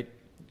it is, right?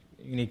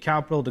 You need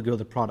capital to build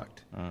a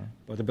product,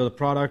 but to build a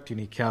product, you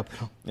need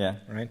capital. Yeah.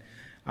 Right.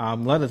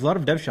 There's a lot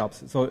of dev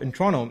shops. So in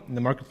Toronto, in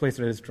the marketplace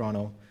that is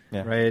Toronto,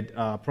 right,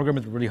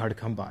 programmers are really hard to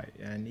come by,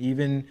 and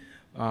even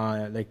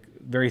like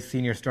very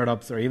senior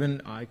startups or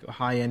even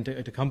high-end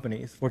to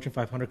companies, Fortune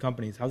 500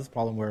 companies, have this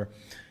problem where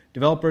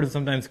developers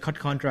sometimes cut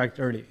contracts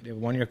early. They have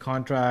a 1-year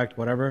contract,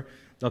 whatever.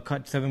 They'll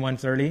cut 7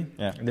 months early,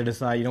 and they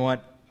decide, you know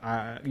what?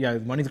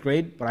 The money's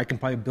great, but I can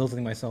probably build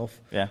something myself.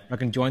 Yeah. I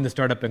can join the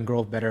startup and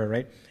grow better,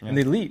 right? Yeah. And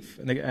they leave,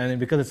 and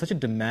because it's such a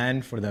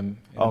demand for them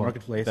in the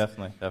marketplace,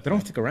 definitely. they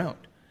don't stick around.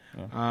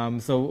 Yeah.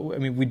 So I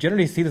mean, we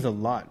generally see this a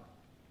lot.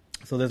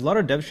 So there's a lot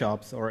of dev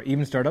shops or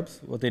even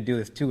startups. What they do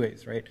is two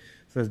ways, right?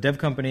 So there's dev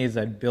companies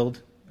that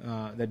build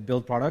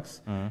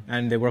products,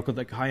 and they work with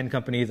like high-end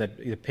companies that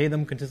either pay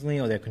them consistently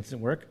or they have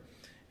consistent work,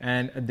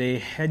 and they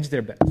hedge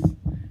their bets,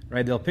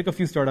 right? They'll pick a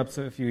few startups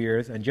a few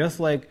years, and just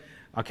like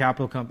a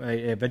capital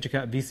company, a venture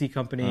VC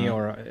company,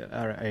 or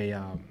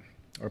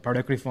a private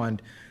equity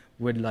fund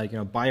would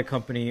buy a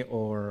company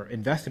or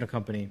invest in a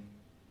company,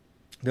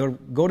 they'll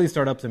go to these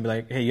startups and be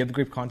like, hey, you have a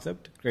great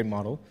concept, great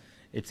model.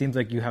 It seems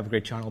like you have a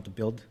great channel to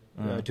build,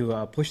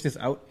 to push this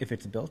out if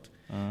it's built.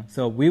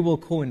 So we will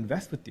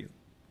co-invest with you,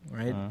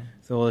 right?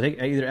 So we'll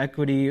take either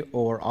equity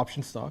or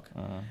option stock,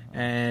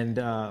 and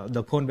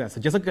they'll co-invest.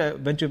 So just like a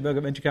venture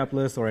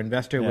capitalist or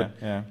investor would,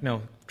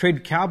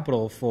 trade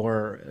capital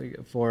for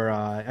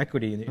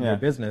equity in your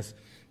business.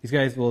 These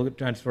guys will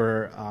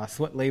transfer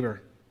sweat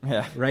labor,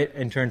 right,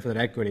 in turn for that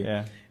equity,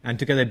 and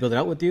together they build it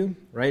out with you,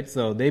 right?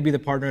 So they be the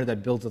partner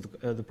that builds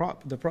the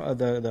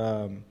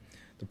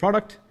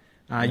product.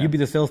 You be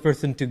the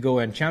salesperson to go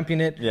and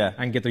champion it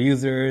and get the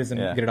users and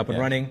get it up and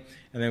running.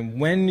 And then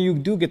when you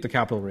do get the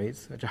capital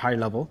raise at a high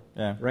level,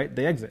 right,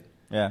 they exit.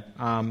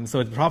 So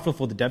it's profitable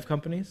for the dev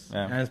companies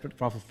and it's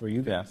profitable for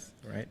you guys,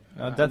 right?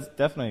 That's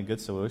definitely a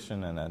good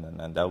solution,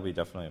 and that would be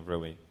definitely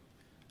really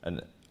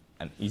an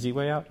easy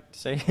way out to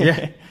say.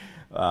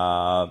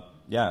 That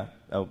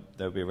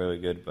would be really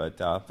good.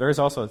 But there's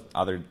also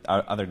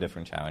other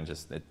different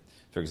challenges that.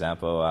 For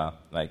example,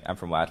 like I'm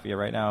from Latvia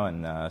right now,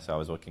 and so I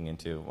was looking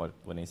into what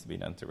needs to be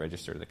done to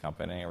register the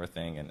company and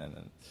everything,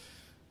 and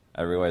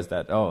I realized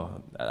that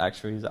that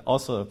actually is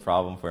also a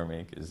problem for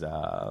me because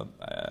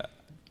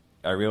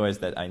I realized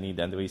that I need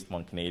at least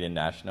one Canadian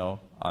national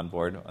on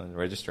board on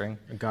registering.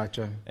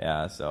 Gotcha.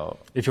 Yeah, so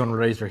if you want to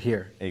register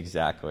here.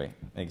 Exactly.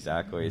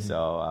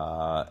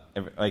 So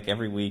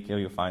every week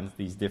you'll find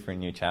these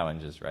different new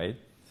challenges, right?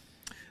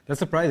 That's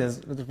surprising.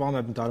 That's the problem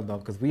I've been talking about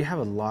because we have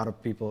a lot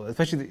of people,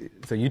 especially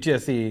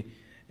UTSC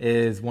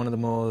is one of the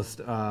most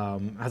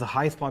has the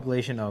highest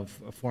population of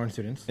foreign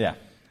students. Yeah.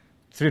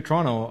 City of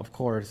Toronto, of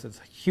course, it's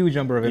a huge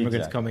number of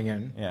immigrants coming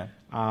in. Yeah.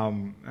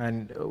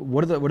 And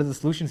what are the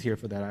solutions here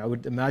for that? I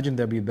would imagine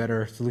there'd be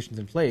better solutions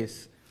in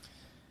place.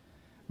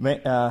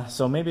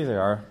 So maybe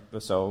there are.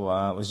 So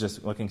I was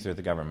just looking through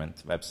the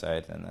government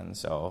website, and then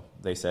so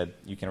they said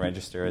you can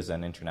register as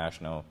an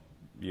international.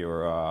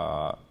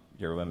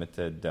 Your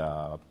limited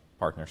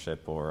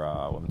partnership or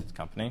limited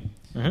company,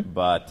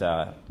 but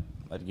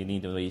you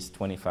need at least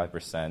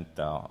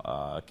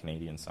 25%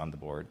 Canadians on the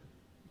board.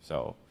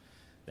 So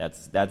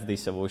that's the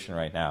solution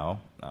right now.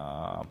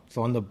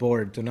 So on the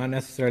board, so not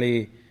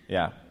necessarily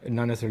a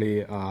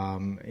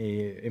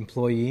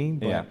employee,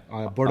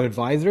 but board of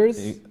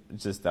advisors.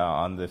 Just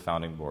on the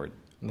founding board.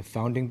 On the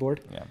founding board.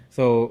 Yeah.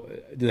 So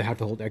do they have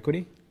to hold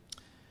equity?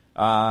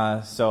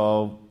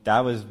 So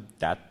that was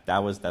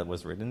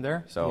written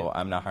there. So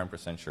I'm not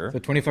 100% sure. So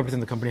 25% of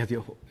the company has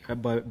to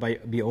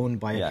be owned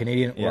by a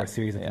Canadian or a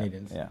series of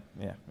Canadians. Yeah.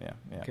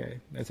 Okay,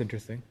 that's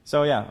interesting.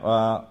 So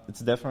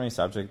it's definitely a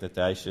subject that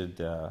I should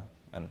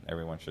and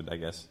everyone should, I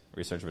guess,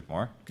 research a bit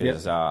more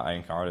because I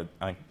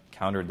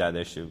encountered that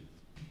issue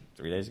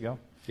 3 days ago.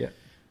 Yeah.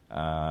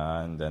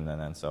 And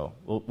then so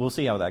we'll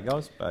see how that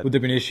goes. But Would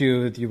there be an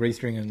issue with you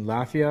registering in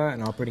Latvia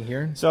and operating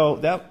here? so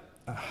that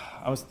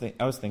I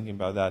was thinking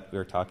about that. We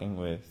were talking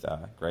with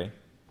Gray,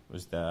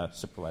 who's the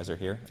supervisor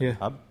here at the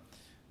hub,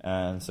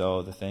 and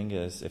so the thing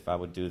is, if I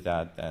would do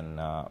that, then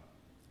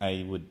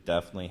I would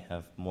definitely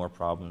have more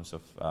problems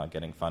of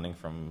getting funding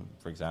from,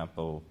 for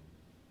example,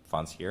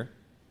 funds here,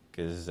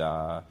 because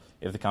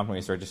if the company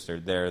is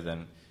registered there,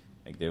 then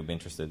like they would be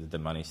interested that the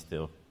money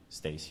still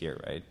stays here,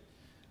 right?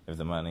 If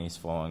the money is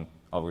flowing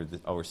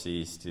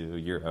overseas to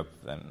Europe,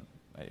 then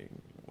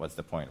what's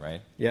the point,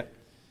 right? Yeah.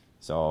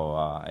 So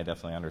I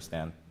definitely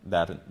understand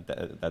that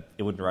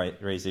it would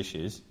raise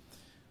issues,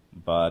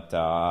 but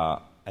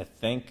I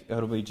think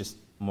it'll be just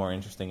more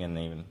interesting and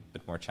even a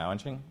bit more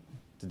challenging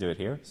to do it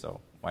here. So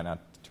why not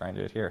try and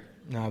do it here?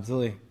 No,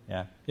 absolutely.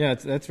 Yeah. Yeah,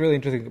 that's a really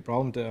interesting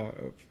problem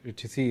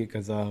to see,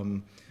 because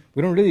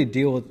we don't really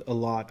deal with a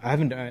lot. I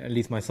haven't, at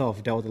least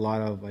myself, dealt with a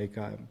lot of like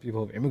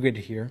people who have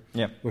immigrated here.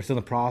 Yeah. We're still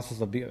in the process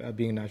of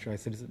being a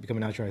naturalized citizen,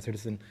 becoming a naturalized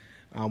citizen,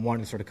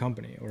 wanting to start a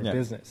company or a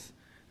business.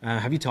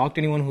 Have you talked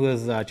to anyone who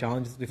has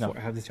challenges before?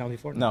 No. Have this challenge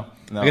before? No.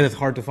 I guess it's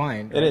hard to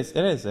find. Right? It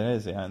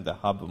is. Yeah, and the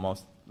hub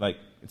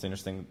it's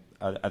interesting.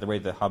 At the rate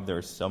of the hub, there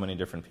are so many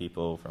different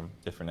people from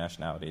different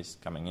nationalities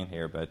coming in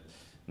here, but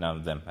none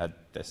of them had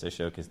this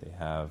issue because they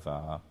have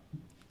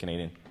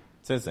Canadian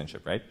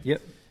citizenship, right?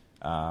 Yep.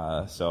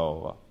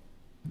 So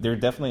there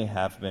definitely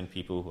have been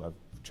people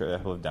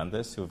who have done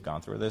this, who have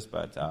gone through this,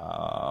 but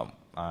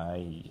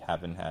I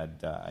haven't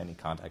had any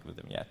contact with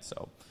them yet.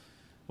 So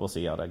we'll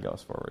see how that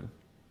goes forward.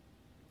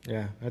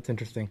 Yeah, that's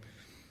interesting.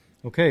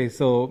 Okay,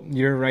 so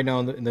you're right now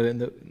in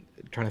the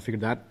trying to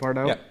figure that part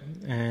out,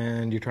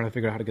 and you're trying to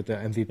figure out how to get the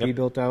MVP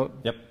built out.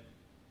 Yep.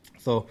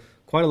 So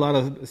quite a lot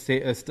of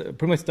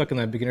pretty much stuck in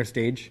that beginner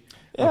stage.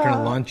 Trying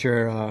to launch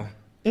your.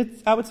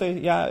 I would say,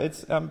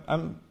 it's. I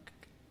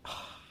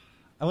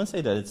wouldn't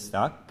say that it's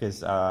stuck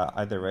because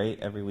either way,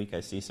 every week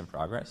I see some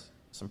progress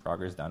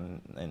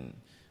done in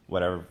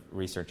whatever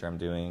research I'm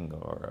doing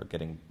or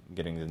getting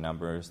the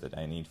numbers that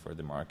I need for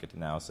the market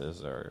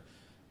analysis or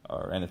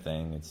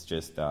anything. It's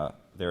just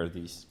there are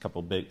these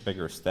couple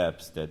bigger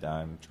steps that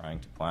I'm trying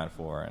to plan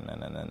for and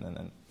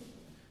then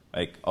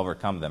like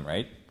overcome them,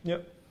 right?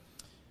 Yep.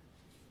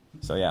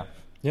 So yeah.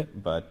 Yep.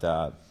 But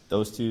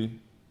those two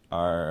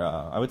are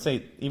I would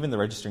say even the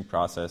registering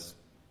process.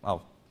 I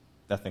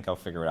think I'll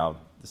figure out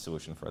the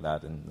solution for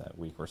that in a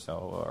week or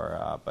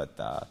so. But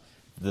the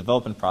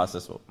development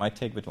process might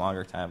take a bit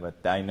longer time.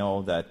 But I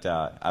know that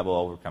I will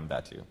overcome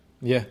that too.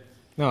 Yeah.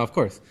 No, of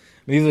course.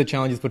 These are the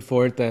challenges put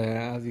forth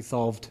as you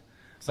solved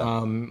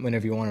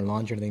whenever you want to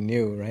launch anything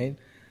new, right?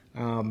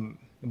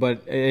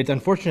 But it's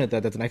unfortunate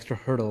that that's an extra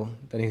hurdle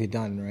that needs to be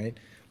done, right?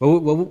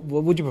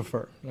 What would you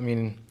prefer? I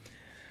mean,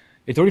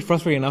 it's already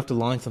frustrating enough to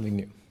launch something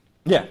new.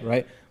 Yeah.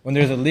 Right? When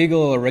there's a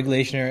legal or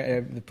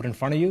regulation put in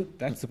front of you,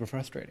 that's super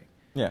frustrating.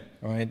 Yeah.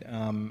 Right?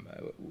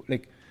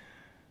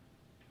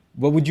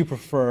 What would you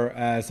prefer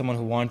as someone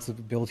who wants to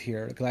build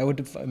here? Because I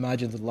would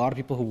imagine that a lot of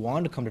people who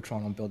want to come to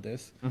Toronto and build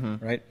this,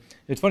 right?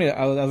 It's funny,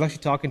 I was actually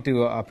talking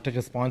to a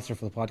potential sponsor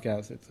for the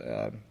podcast. It's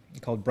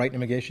called Bright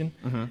Immigration,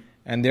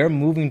 and they're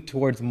moving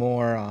towards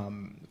more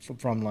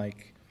from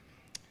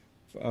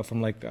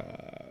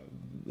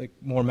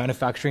more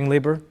manufacturing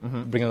labor,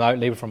 bringing a lot of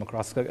labor from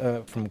across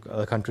from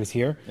other countries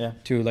here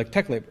to like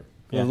tech labor.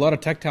 There's a lot of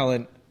tech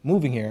talent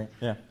moving here,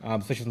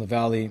 especially from the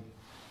Valley.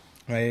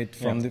 Right,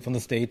 from the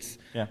States,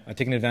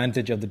 taking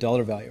advantage of the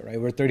dollar value, right?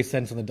 We're 30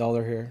 cents on the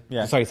dollar here.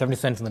 70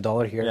 cents on the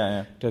dollar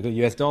here to the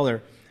US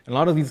dollar. And a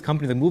lot of these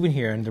companies are moving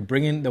here and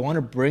they want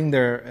to bring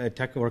their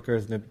tech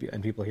workers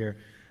and people here.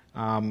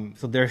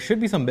 So there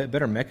should be some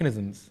better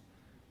mechanisms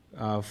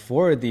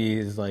for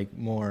these like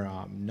more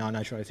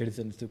non-naturalized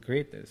citizens to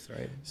create this,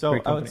 right?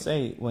 So I would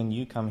say when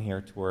you come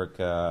here to work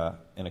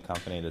in a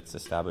company that's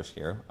established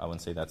here, I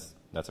wouldn't say that's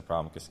a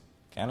problem because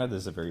Canada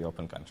is a very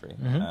open country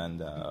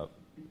and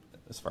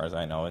as far as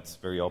I know, it's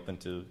very open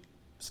to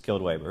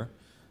skilled labor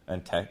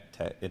and tech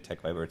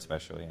labor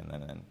especially. And I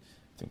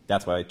think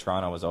that's why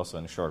Toronto was also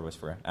in the shortlist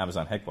for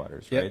Amazon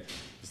headquarters, right?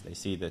 Because they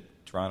see that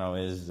Toronto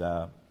is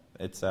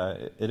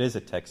it is a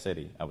tech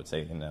city, I would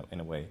say in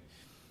a way.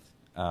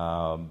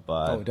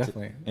 But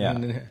definitely.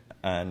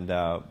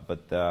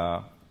 But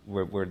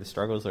where the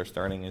struggles are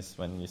starting is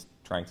when you're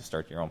trying to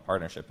start your own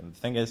partnership. And the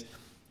thing is,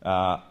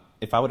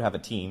 if I would have a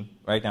team,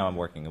 right now I'm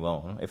working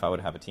alone. If I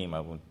would have a team,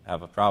 I wouldn't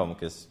have a problem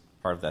because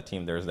part of that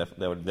team, there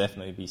would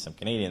definitely be some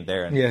Canadian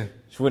there, and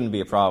which wouldn't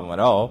be a problem at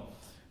all.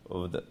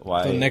 So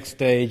the next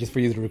stage is for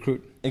you to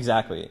recruit.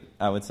 Exactly,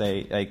 I would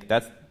say like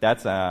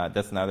that's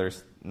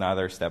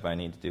another step I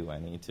need to do. I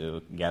need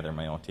to gather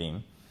my own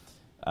team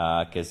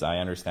because I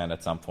understand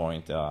at some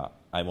point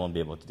I won't be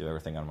able to do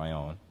everything on my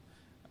own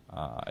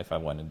if I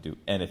want to do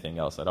anything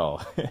else at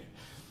all.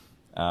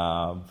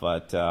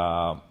 But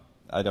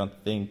I don't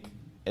think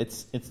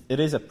it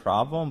is a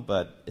problem,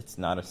 but it's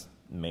not a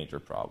major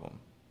problem.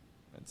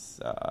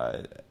 It's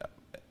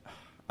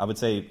I would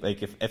say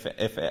like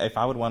if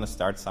I would want to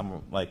start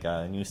some like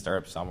a new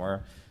startup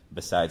somewhere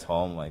besides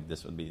home, like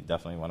this would be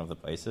definitely one of the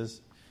places.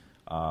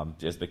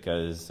 just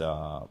because.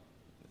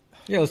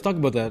 Yeah, let's talk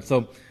about that.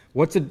 So,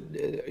 what's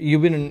it?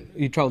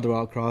 You traveled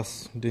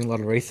across doing a lot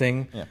of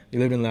racing. Yeah. You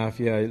lived in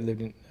Latvia. You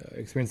lived in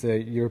experienced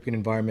the European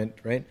environment,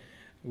 right?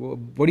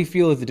 What do you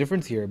feel is the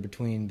difference here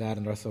between that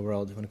and the rest of the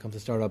world when it comes to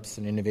startups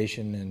and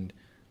innovation and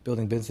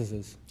building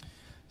businesses?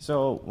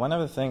 So one of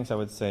the things I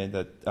would say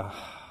that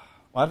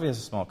Latvia is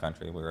a small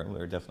country.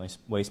 We're definitely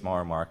way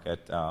smaller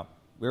market.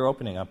 We're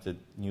opening up to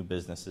new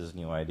businesses,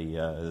 new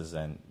ideas,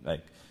 and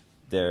like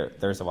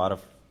there's a lot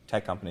of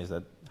tech companies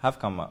that have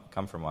come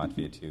from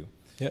Latvia too.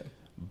 Yeah.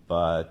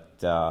 But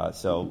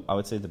so I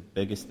would say the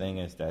biggest thing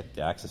is that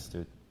the access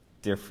to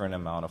different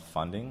amount of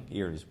funding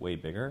here is way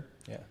bigger.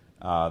 Yeah.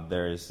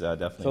 There's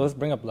definitely. So let's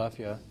bring up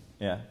Latvia.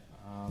 Yeah.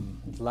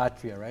 It's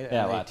Latvia, right?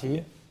 Yeah,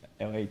 Latvia.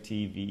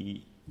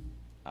 Latvia.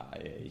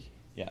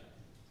 Yeah.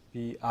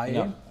 VIA?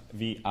 No,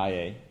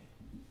 VIA.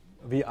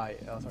 VIA.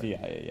 Oh, sorry.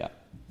 VIA. Yeah.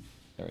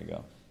 There we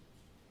go.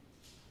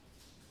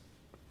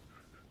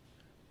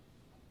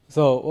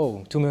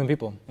 So, 2 million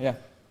people. Yeah.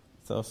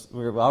 So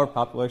our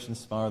population is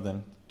smaller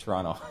than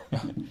Toronto.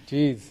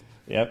 Jeez.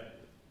 Yep.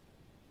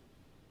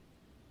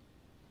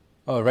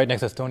 Oh, right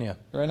next to Estonia.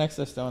 Right next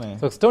to Estonia.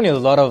 So Estonia has a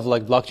lot of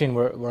like blockchain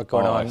work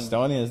going on.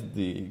 Estonia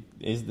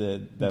is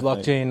the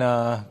blockchain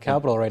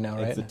capital right now,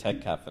 right? It's the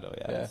tech capital.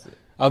 Yeah.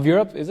 Of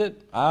Europe, is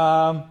it?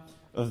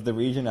 Of the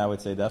region, I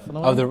would say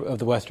definitely. Of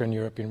the Western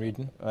European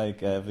region.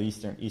 Like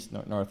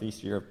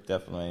Northeast Europe,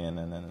 definitely, and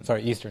then.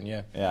 Sorry, Eastern,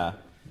 yeah. Yeah.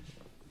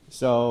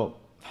 So,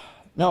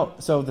 no.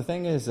 So the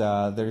thing is,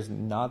 there's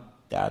not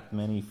that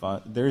many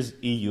there's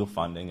EU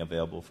funding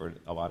available for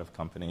a lot of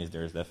companies.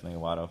 There's definitely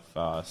a lot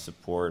of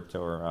support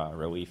or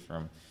relief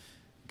from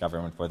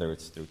government, whether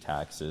it's through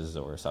taxes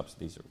or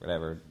subsidies or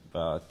whatever.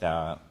 But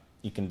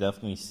you can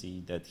definitely see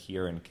that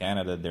here in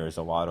Canada, there's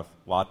a lot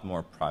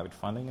more private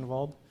funding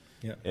involved.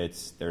 Yeah.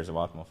 There's a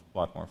lot more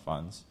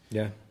funds.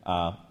 Yeah.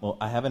 Well,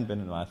 I haven't been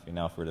in Latvia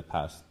now for the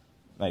past,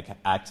 like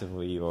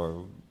actively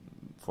or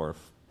for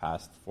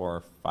past 4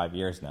 or 5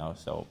 years now.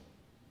 So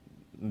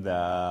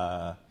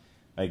the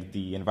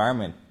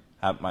environment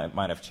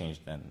might have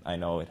changed then. I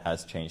know it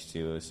has changed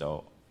too.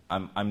 So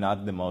I'm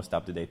not the most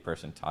up-to-date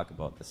person to talk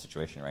about the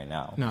situation right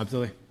now. No,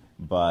 absolutely.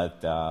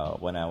 But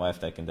when I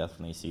left, I can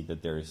definitely see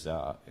that it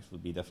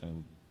would be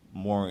definitely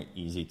more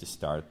easy to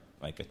start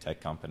like a tech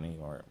company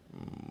or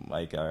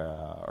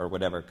or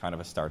whatever kind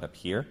of a startup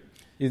here.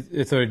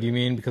 So do you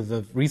mean because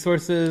of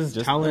resources,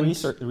 just talent?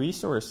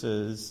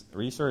 Resources,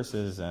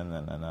 and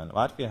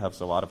Latvia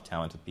has a lot of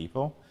talented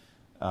people.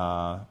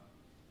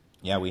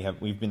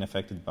 We've been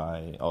affected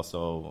by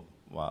also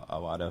a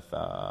lot of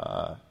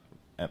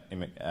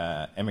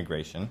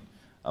immigration.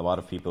 A lot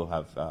of people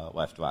have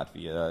left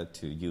Latvia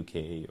to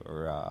UK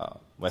or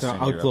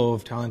Western Europe. Outflow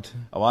of talent.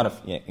 A lot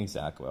of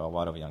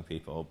young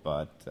people.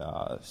 But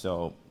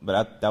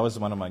that was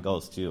one of my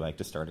goals too, like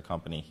to start a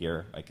company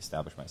here, like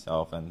establish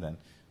myself, and then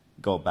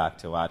go back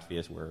to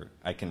Latvia, where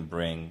I can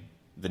bring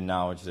the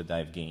knowledge that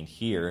I've gained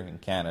here in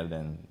Canada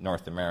and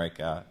North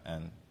America,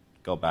 and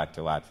go back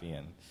to Latvia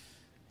and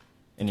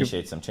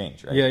initiate some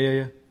change, right?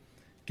 Yeah.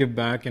 Give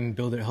back and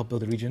help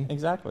build the region.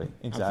 Exactly.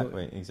 And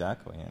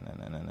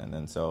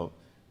so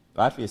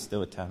Latvia is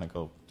still a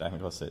technical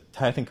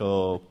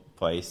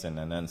place,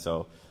 and then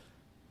so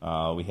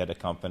we had a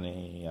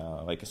company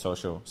like a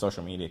social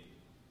media,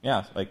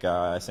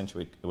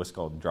 essentially it was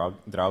called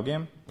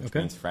Draugiem, which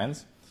means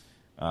friends.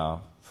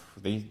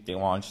 They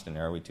launched in the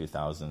early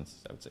 2000s,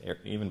 I would say,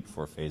 even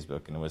before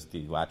Facebook, and it was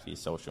the Latvia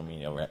social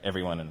media where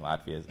everyone in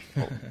Latvia,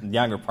 the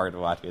younger part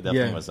of Latvia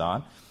definitely was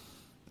on.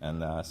 And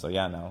now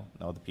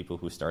the people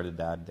who started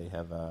that, they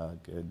have a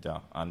good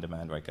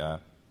on-demand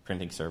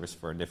printing service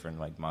for different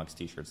like mugs,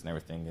 T-shirts, and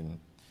everything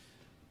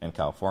in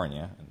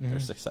California. And they're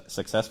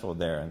successful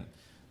there. And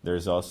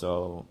there's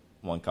also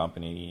one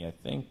company, I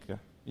think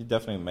you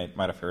definitely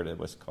might have heard it,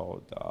 was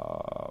called.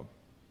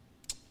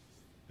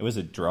 It was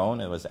a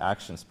drone. It was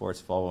action sports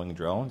following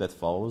drone that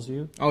follows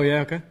you. Oh yeah,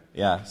 okay.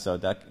 Yeah, so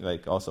that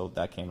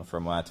that came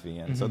from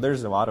Latvia, and so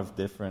there's a lot of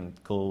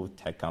different cool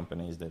tech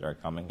companies that are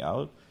coming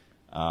out.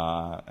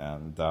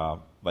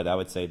 But I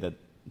would say that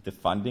the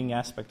funding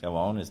aspect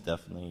alone is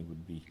definitely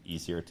would be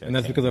easier to. And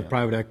that's because of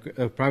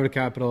private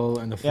capital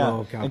and the flow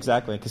of capital.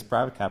 Exactly. Because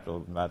private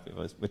capital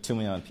with 2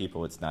 million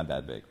people, it's not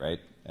that big, right?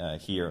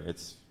 Here,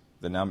 it's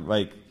the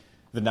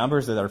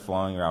numbers that are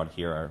flowing around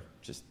here are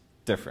just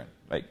different,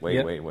 like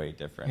way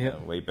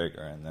different, way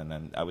bigger. And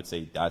then I would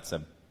say that's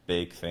a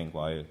big thing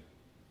why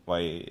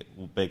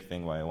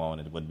alone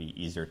it would be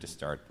easier to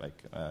start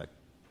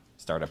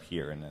start up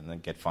here and then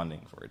get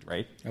funding for it,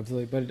 right?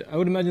 Absolutely, but I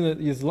would imagine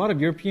that there's a lot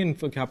of European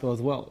capital as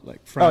well,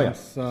 like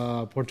France,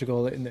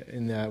 Portugal,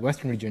 in the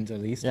Western regions at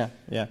least. Yeah.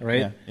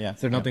 Right? Yeah.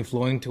 Is there nothing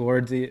flowing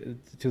towards to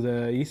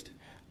the east,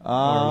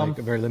 or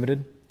very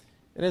limited?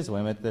 It is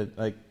limited.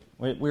 Like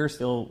we're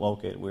still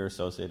located, we're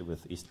associated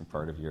with the eastern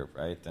part of Europe,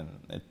 right?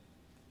 And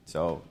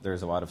so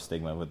there's a lot of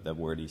stigma with the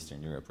word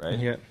Eastern Europe, right?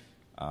 Yeah.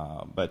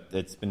 But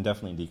it's been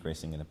definitely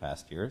decreasing in the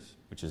past years,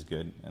 which is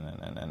good.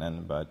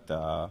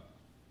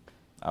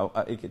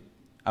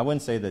 I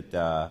wouldn't say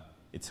that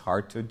it's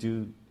hard to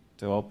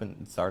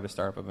start a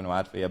startup up in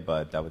Latvia,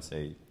 but I would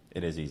say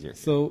it is easier.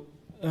 So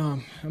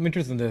I'm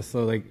interested in this.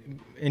 So like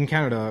in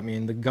Canada, I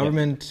mean, the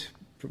government,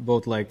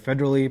 both like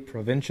federally,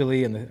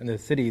 provincially, and the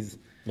cities,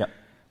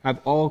 have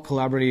all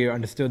collaborated or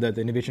understood that the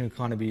innovation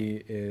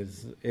economy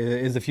is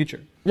the future.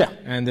 Yeah.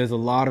 And there's a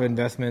lot of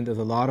investment, there's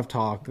a lot of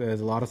talk,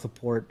 there's a lot of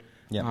support.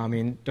 Yeah. I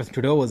mean, Justin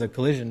Trudeau was at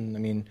Collision. I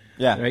mean,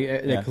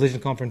 right? The Collision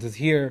conference is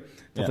here,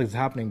 stuff like this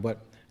happening. But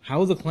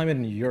how is the climate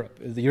in Europe?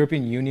 Is the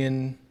European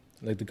Union,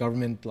 like the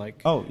government,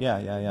 like very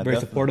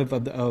definitely supportive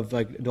of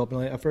like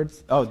development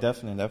efforts? Oh,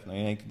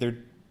 definitely. Like,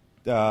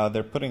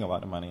 they're putting a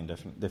lot of money in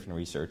different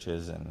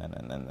researches,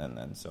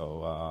 and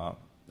so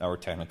our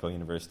technical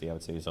university, I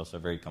would say, is also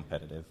very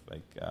competitive.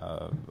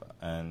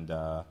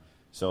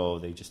 So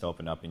they just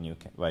opened up a new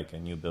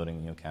building,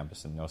 a new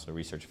campus, and also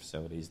research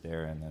facilities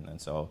there, and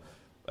so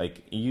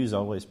like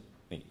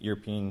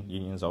European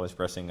Union is always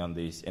pressing on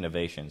these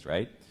innovations,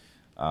 right?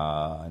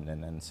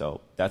 And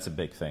so that's a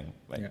big thing.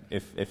 Like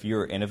if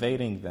you're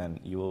innovating, then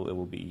it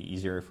will be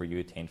easier for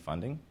you to attain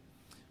funding.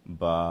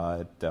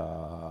 But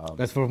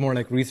that's for more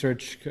like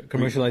research,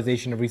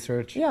 commercialization of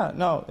research. Yeah,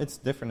 no, it's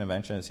different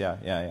inventions.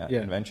 Yeah.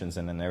 Inventions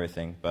and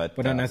everything, but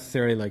not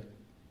necessarily like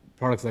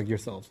products like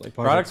yourself. Like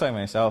products like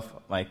myself,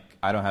 like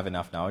I don't have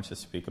enough knowledge to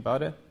speak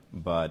about it,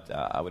 but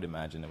I would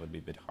imagine it would be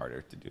a bit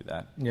harder to do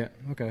that. Yeah.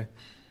 Okay.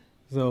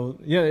 So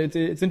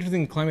it's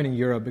interesting climate in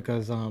Europe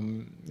because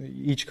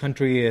each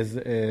country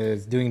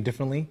is doing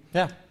differently.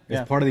 Yeah.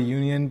 It's part of the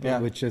union,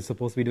 which is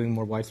supposed to be doing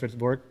more widespread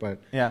work. But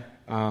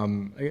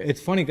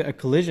it's funny, at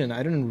Collision,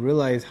 I didn't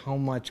realize how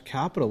much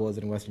capital was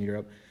in Western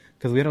Europe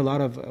because we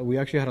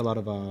actually had a lot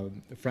of,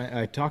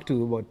 I talked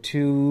to about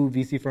 2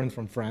 VC firms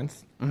from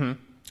France,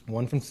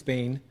 one from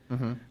Spain,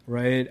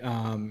 right?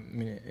 I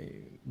mean,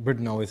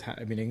 Britain always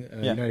had,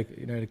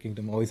 United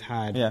Kingdom always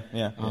had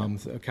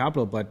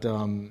capital, but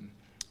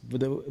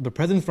the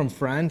presence from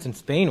France and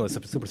Spain was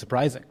super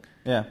surprising.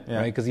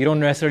 Right? Because you don't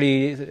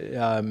necessarily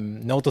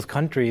know those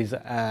countries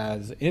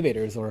as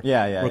innovators or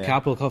where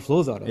capital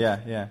flows out of.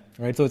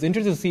 Right. So it's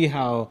interesting to see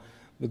how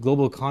the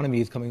global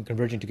economy is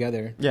converging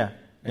together.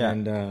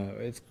 And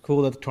it's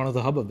cool that Toronto's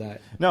the hub of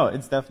that. No,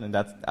 it's definitely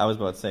I was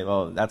about to say,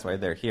 well, that's why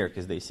they're here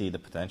because they see the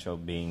potential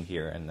of being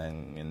here, and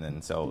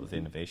then so the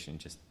innovation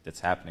that's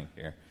happening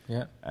here.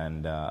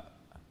 And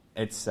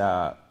it's.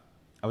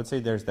 I would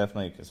say there's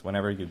definitely, because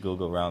whenever you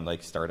Google around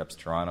like startups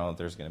Toronto,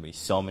 there's going to be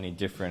so many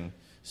different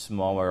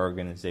smaller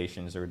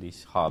organizations or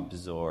these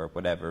hubs or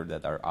whatever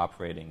that are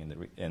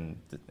operating in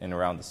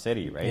around the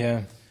city,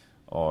 right?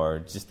 Or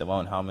just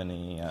alone how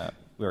many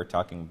we were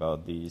talking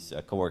about these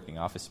co-working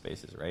office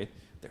spaces, right?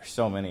 There's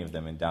so many of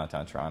them in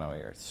downtown Toronto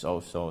here.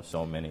 So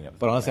many of them.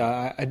 But honestly,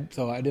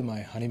 I did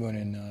my honeymoon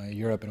in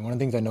Europe, and one of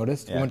the things I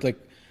noticed, we went to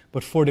like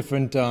 4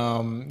 different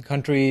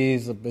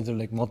countries,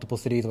 like multiple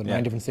cities,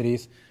 9 different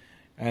cities.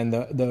 And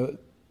the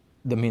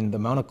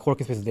amount of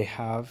co-working spaces they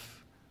have,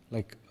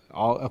 like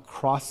all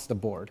across the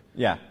board,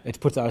 it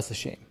puts us to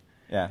shame.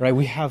 Right?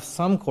 We have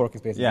some co-working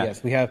spaces.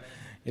 Yes, we have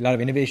a lot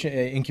of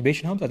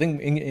incubation hubs. I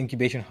think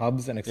incubation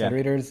hubs and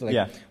accelerators,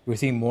 we're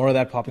seeing more of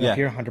that popping up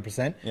here,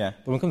 100%. But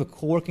when it comes to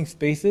co-working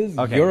spaces,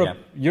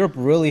 Europe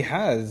really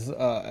has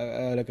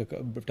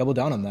double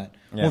down on that.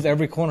 Almost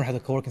every corner has a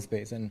co-working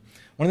space. And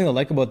one thing I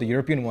like about the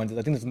European ones is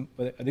I think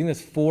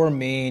there's 4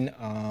 main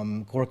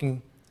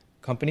co-working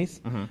companies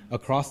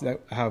across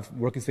that have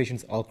working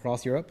stations all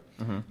across Europe,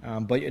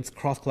 but it's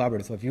cross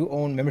collaborative. So if you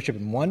own membership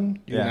in one,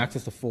 you can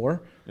access to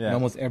 4 in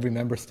almost every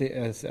member city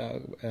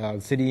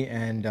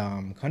and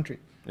country.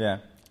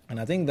 And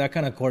I think that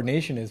kind of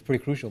coordination is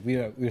pretty crucial.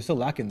 We're still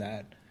lacking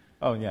that.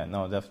 Oh yeah,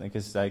 no, definitely.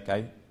 Because like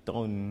I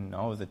don't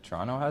know that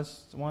Toronto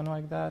has one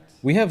like that.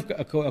 We have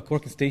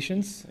co-working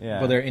stations,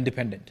 but they're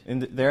independent.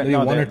 They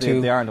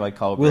aren't like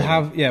called. We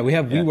have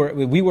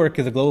WeWork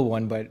is a global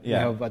one, but we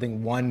have I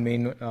think one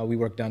main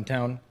WeWork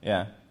downtown.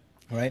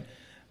 Right.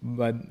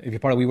 But if you're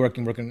part of WeWork,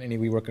 you work in any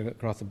WeWork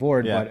across the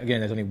board. But again,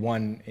 there's only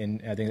one in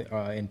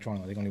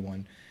Toronto. I think only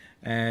one.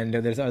 And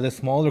there's other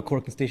smaller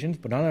co-working stations,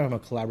 but none of them are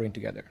collaborating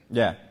together.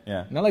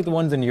 Not like the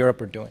ones in Europe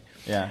are doing.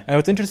 And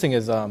what's interesting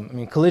is,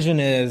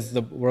 Collision is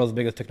the world's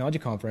biggest technology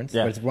conference,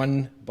 but it's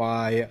run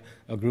by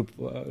a group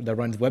that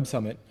runs Web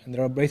Summit, and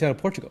they're based out of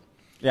Portugal.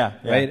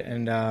 Right?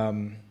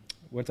 And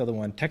what's the other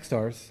one?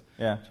 Techstars.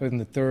 So it's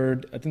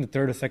the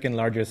third or second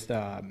largest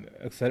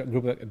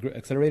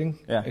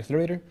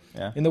accelerator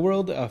in the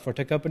world for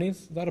tech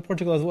companies. It's out of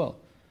Portugal as well.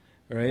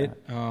 Right?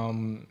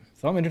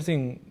 So I'm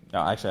interesting.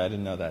 No, actually, I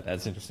didn't know that.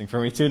 That's interesting for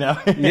me too now.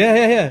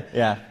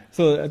 Yeah.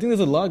 So I think there's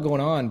a lot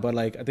going on, but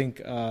like I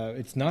think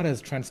it's not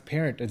as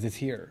transparent as it's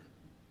here.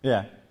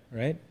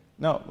 Right?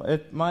 No,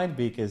 it might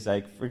be because,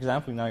 like, for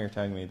example, now you're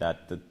telling me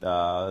that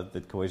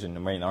the Collision, the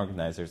main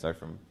organizers are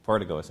from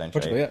Portugal,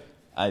 essentially. Portugal,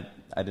 I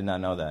did not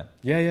know that.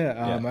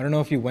 I don't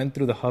know if you went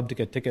through the hub to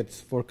get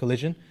tickets for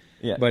Collision.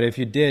 But if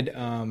you did,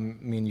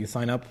 you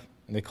sign up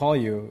and they call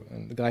you,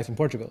 and the guy's from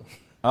Portugal.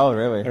 Oh,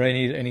 really?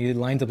 Right, and he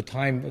lines up the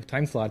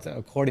time slots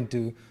according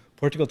to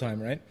Portugal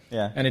time, right?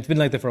 And it's been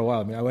like that for a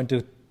while. I went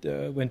to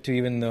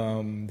even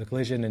the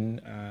Collision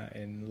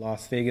in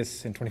Las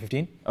Vegas in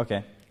 2015.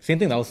 Same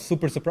thing. I was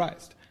super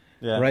surprised.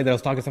 Yeah. Right. That I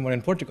was talking to someone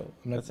in Portugal.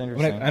 That's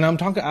interesting. And I'm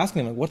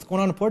asking him, like, what's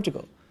going on in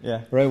Portugal?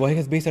 Yeah. Right. Well,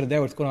 he's based out of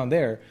there. What's going on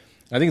there?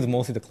 I think it's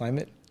mostly the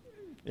climate.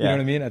 You know what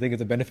I mean? I think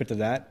it's a benefit to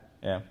that.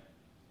 Yeah.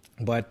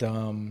 But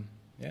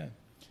yeah.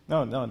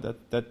 No,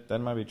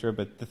 that might be true.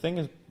 But the thing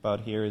is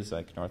about here is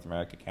like North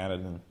America,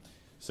 Canada, and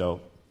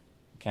so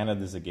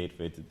Canada is a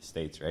gateway to the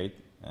States, right?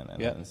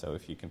 And so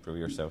if you can prove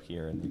yourself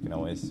here, and you can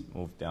always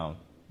move down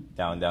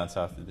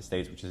south to the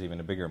States, which is even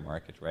a bigger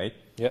market, right?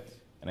 Yeah.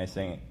 And I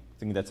think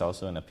that's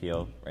also an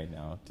appeal right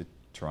now to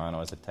Toronto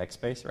as a tech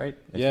space, right?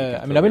 Yeah,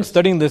 I mean, I've been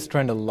studying this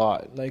trend a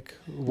lot. Like,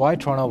 why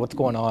Toronto? What's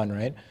going on,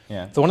 right?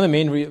 Yeah. So one of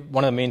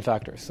the main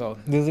factors. So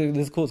this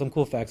is cool. Some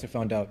cool facts I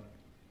found out.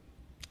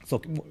 So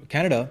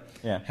Canada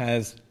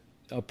has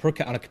on a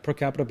per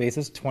capita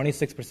basis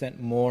 26%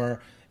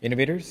 more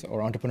innovators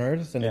or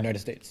entrepreneurs than the United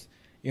States.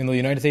 Even though the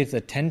United States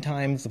is 10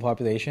 times the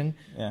population,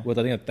 with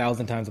I think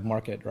 1,000 times the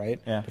market,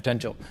 right? Yeah.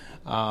 Potential.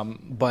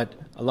 But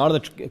a lot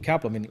of the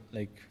capital, I mean,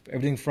 like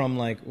everything from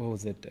like, what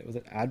was it? Was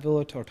it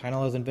Advil or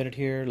Tylenol was invented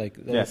here? Like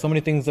so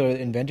many things are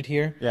invented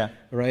here,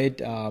 right?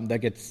 That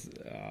gets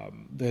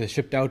they're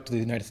shipped out to the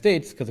United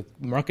States because the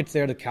market's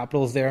there, the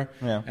capital is there,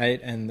 right?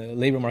 And the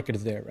labor market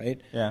is there, right?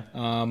 Yeah.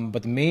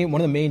 But one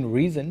of the main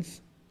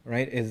reasons,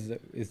 right, is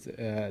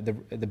the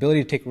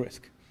ability to take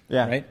risk,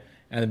 right?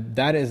 And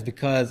that is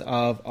because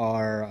of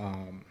our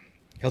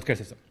healthcare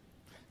system,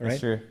 right? That's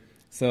true.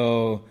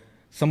 So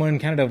someone in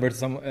Canada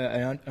versus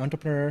an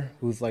entrepreneur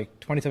who's like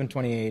 27,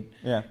 28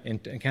 in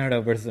Canada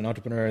versus an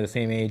entrepreneur the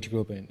same age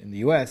group in the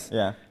US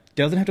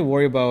doesn't have to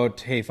worry about,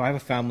 hey, if I have a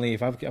family,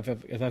 if I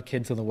have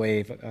kids on the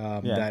way,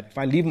 that if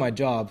I leave my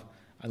job,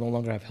 I no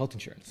longer have health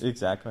insurance.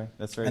 Exactly.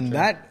 That's very true. And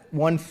that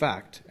one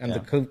fact and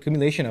the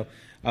accumulation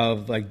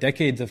of like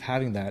decades of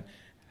having that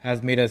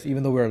has made us,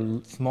 even though we're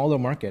a smaller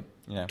market,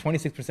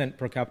 26%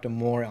 per capita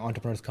more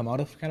entrepreneurs come out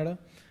of Canada.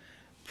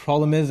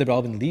 Problem is they've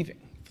all been leaving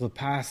for the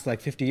past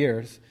like 50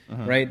 years,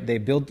 right? They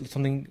build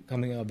something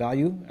coming of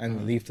value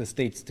and leave the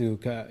States to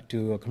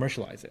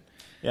commercialize it.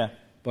 Yeah.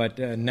 But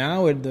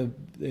now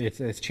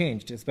it's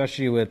changed,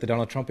 especially with the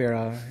Donald Trump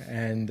era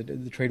and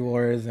the trade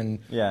wars and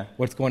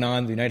what's going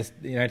on. The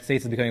United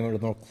States is becoming a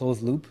more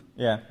closed loop.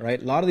 Yeah.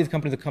 Right. A lot of these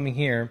companies are coming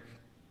here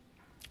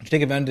to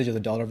take advantage of the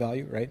dollar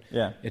value, right?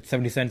 Yeah. It's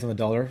 70 cents on the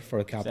dollar for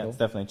a capital. Yeah, it's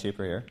definitely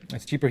cheaper here.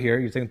 It's cheaper here.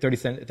 You're taking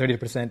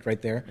 30%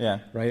 right there. Yeah.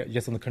 Right.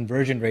 Just on the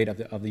conversion rate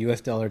of the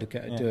US dollar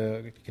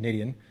to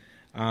Canadian,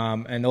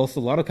 and also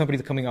a lot of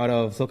companies are coming out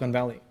of Silicon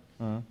Valley,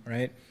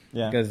 right?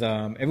 Yeah. Because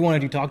everyone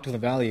that you talk to in the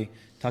Valley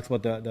talks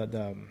about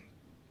the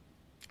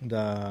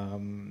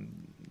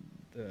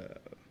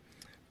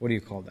what do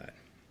you call that?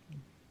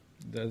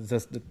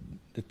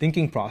 The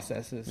thinking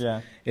process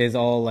is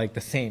all like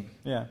the same,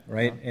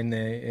 right?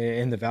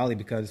 In the Valley,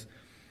 because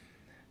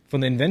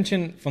from the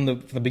invention, from the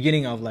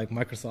beginning of like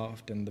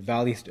Microsoft and the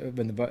Valley,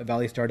 when the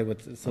Valley started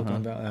with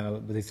Silicon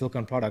with the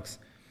Silicon products,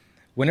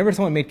 whenever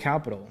someone made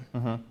capital,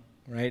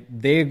 right,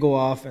 they go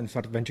off and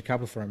start venture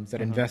capital firms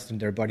that invest in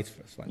their buddies'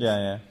 funds.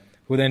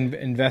 Who then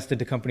invested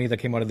to companies that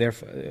came out of their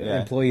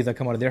employees that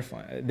come out of their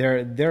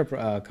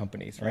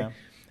companies, right?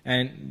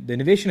 And the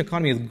innovation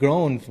economy has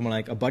grown from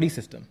like a buddy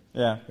system.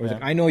 Where it's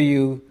like, I know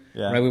you,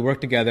 right? We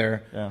work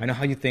together. I know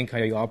how you think, how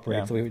you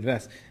operate, so we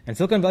invest. And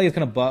Silicon Valley has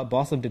kind of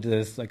blossomed into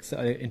this, like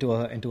into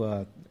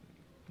a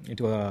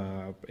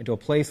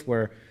place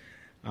where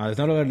there's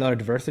not a lot of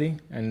diversity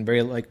and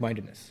very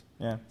like-mindedness.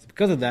 So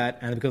because of that,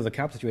 and because of the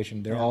cap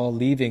situation, they're all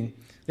leaving.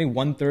 I think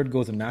 1/3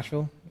 goes to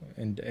Nashville,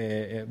 and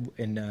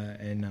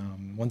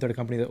 1/3 of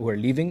companies who are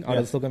leaving out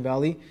of Silicon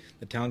Valley.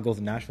 The talent goes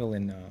to Nashville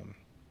in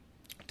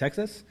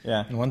Texas,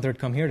 and 1/3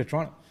 come here to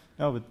Toronto.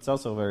 No, but it's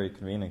also very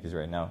convenient because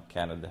right now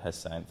Canada has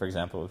signed, for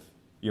example, if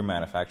you're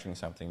manufacturing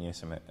something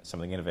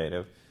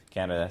innovative,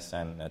 Canada has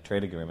signed a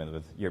trade agreement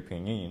with the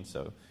European Union,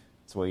 so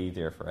it's way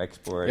easier for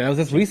export. Yeah, that was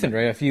just recent,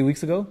 right? A few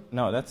weeks ago?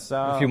 No, that's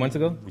a few months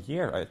ago? A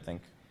year, I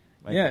think.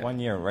 1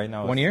 year right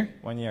now. 1 year?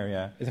 1 year,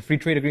 yeah. It's a free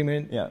trade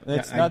agreement. Yeah,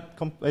 it's not.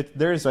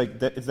 There's like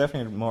it's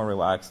definitely more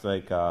relaxed.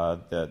 Like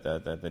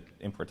the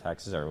import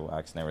taxes are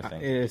relaxed and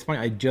everything. It's funny.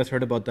 I just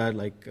heard about that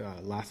like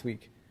last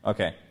week.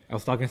 Okay. I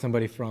was talking to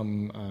somebody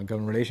from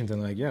government relations,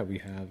 and like, we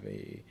have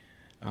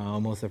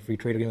almost a free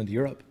trade agreement with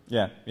Europe.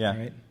 Yeah.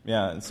 Right?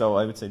 Yeah, and so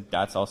I would say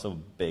that's also a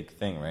big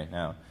thing right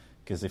now,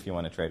 because if you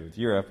want to trade with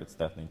Europe, it's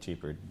definitely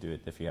cheaper to do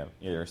it if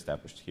you're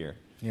established here.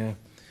 Yeah.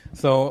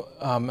 So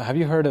have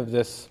you heard of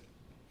this?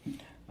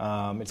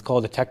 It's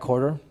called the Tech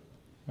Corridor.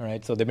 All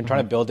right. So they've been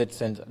trying to build it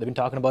they've been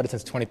talking about it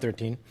since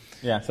 2013.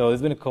 Yeah. So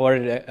there's been a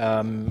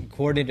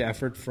coordinated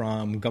effort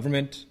from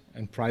government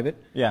and private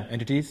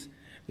entities.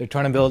 They're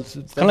trying to build. Is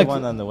that the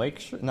one on the Lake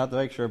Shore? Not the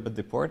Lake Shore, but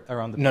the port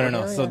around the port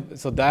area?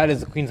 So that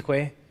is the Queens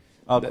Quay.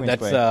 Oh, Queens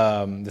Quay.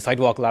 That's the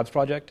Sidewalk Labs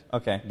project.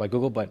 Okay. By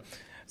Google, but.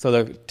 So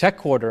the Tech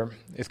Corridor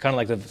is kind of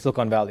like the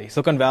Silicon Valley.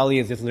 Silicon Valley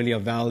is just literally a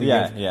valley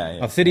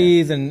of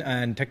cities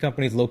and tech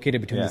companies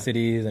located between the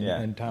cities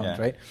and towns,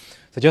 right?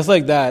 So just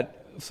like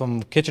that,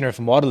 from Kitchener,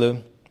 from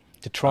Waterloo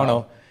to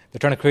Toronto, they're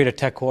trying to create a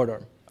tech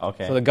corridor.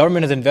 Okay. So the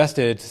government has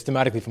invested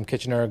systematically from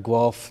Kitchener,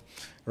 Guelph,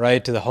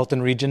 right, to the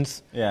Halton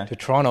regions, Yeah. to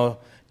Toronto,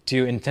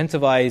 to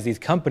incentivize these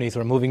companies who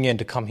are moving in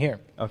to come here.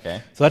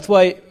 Okay. So that's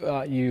why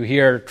you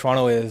hear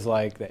Toronto is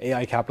like the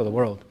AI capital of the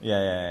world.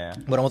 Yeah.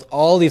 But almost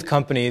all these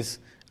companies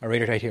are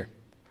rated right here,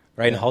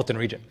 right, in the Halton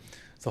region.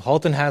 So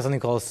Halton has something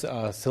called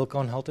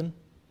Silicon Halton,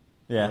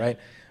 Yeah. right,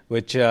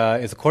 which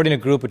is a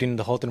coordinated group between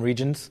the Halton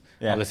regions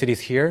Yeah. of the cities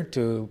here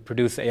to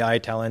produce AI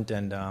talent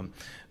and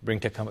bring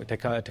tech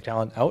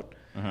talent out.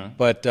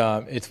 But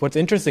what's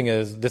interesting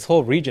is this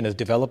whole region is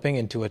developing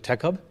into a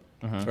tech hub,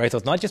 right? So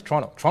it's not just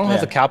Toronto. Toronto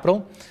has a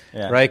capital,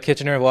 right?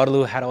 Kitchener,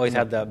 Waterloo had always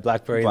had the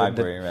BlackBerry,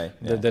 right?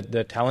 Yeah.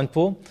 The talent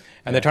pool,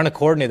 and they're trying to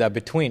coordinate that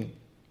between.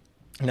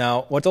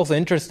 Now, what's also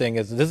interesting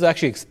is this is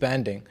actually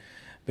expanding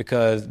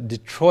because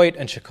Detroit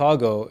and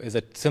Chicago is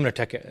a similar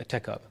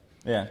tech hub.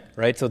 Yeah.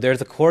 Right? So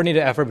there's a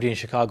coordinated effort between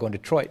Chicago and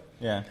Detroit.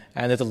 Yeah.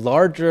 And there's a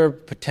larger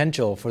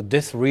potential for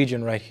this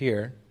region right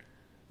here,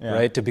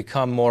 right, to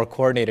become more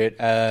coordinated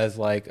as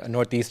like a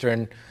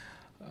northeastern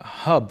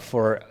hub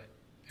for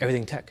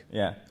everything tech.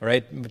 Yeah.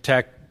 Right?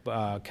 Tech,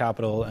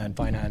 capital, and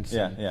finance.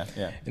 Yeah.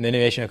 In the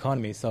innovation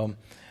economy. So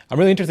I'm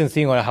really interested in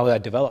seeing how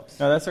that develops.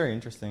 No, that's very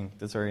interesting.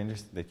 That's very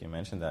interesting that you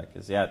mentioned that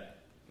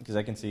because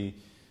I can see,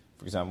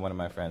 for example, one of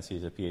my friends,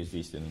 he's a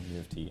PhD student at U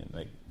of T, and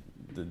like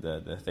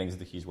the things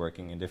that he's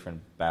working in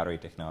different battery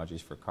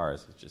technologies for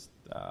cars. It's just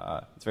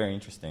it's very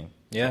interesting.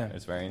 Yeah,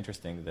 it's very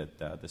interesting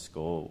that the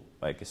school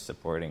like is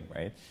supporting,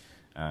 right,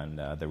 and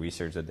the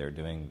research that they're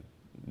doing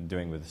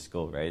with the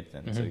school, right,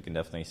 and so you can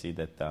definitely see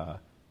that.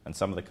 And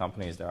some of the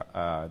companies that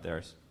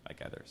they're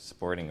like either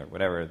supporting or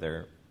whatever,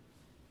 they're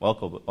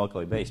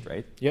locally based,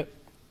 right? Yep.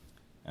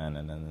 And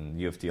then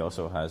U of T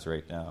also has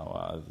right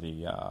now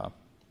the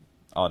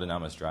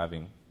autonomous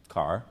driving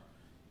car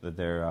that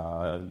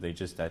they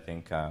just I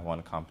think won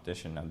a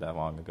competition not that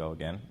long ago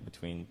again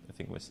between I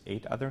think it was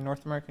 8 other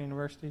North American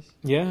universities.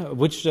 Yeah,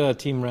 which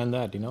team ran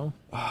that? Do you know?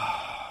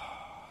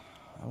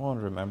 I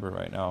won't remember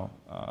right now.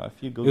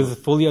 If you Google, is it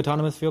a fully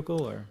autonomous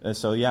vehicle or?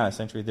 So yeah,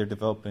 essentially they're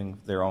developing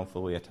their own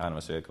fully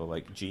autonomous vehicle.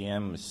 Like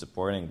GM is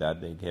supporting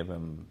that. They gave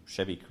them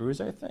Chevy Cruze,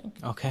 I think.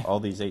 Okay. All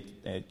these eight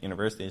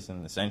universities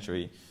in the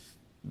century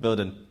build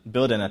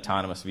an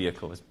autonomous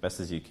vehicle as best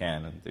as you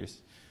can. And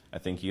there's, I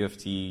think U of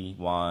T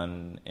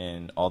won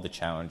in all the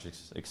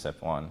challenges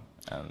except one.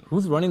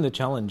 Who's running the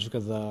challenge?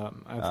 Because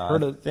I've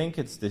heard of. I think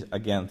it's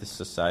the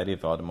Society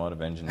of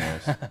Automotive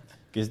Engineers.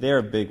 Because they're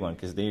a big one.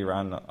 Because they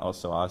run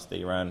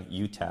they run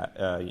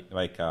UTAT,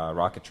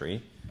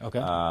 rocketry. Okay.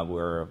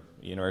 Where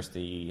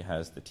university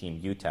has the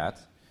team UTAT.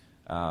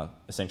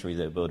 Essentially,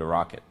 they build a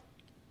rocket.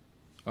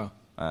 Oh.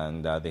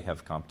 And they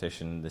have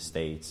competition in the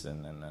States,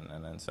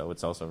 and so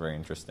it's also very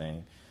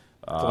interesting.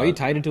 So are you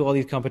tied into all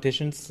these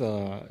competitions?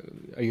 Are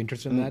you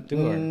interested in that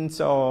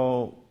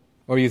too?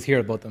 Or you hear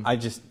about them?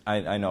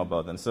 I know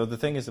about them. So the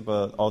thing is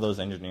about all those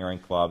engineering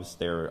clubs,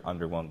 they're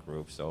under one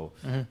group. So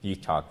you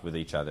talk with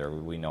each other.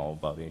 We know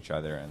about each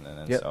other.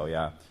 So,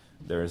 yeah,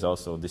 there is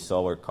also the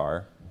solar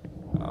car.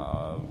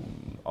 So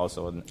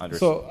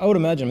I would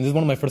imagine, this is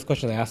one of my first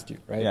questions I asked you,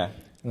 right? Yeah.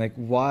 Like,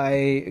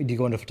 why do you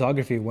go into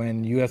photography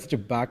when you have such a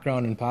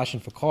background and passion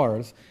for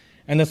cars,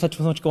 and there's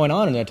so much going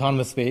on in the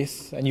autonomous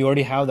space, and you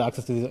already have the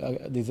access to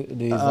these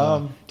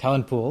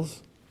talent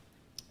pools?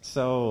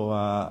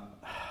 So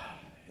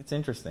it's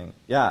interesting,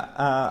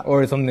 yeah.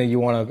 Or something that you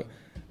want to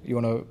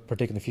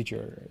partake in the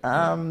future?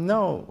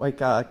 No, like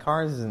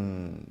cars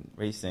and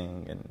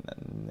racing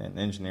and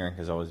engineering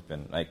has always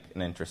been like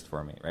an interest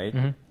for me, right?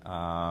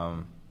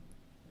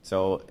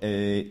 So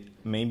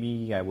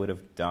maybe I would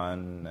have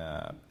done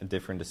a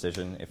different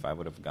decision if I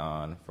would have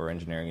gone for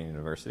engineering in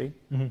university,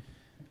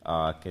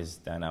 because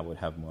then I would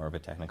have more of a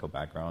technical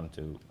background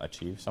to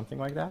achieve something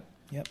like that.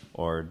 Yep.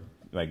 Or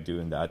like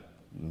doing that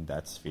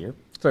sphere.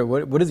 Sorry,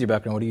 what is your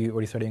background? What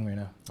are you studying right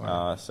now?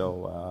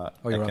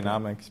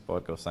 Economics,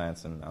 political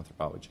science, and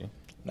anthropology.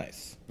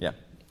 Nice. Yeah.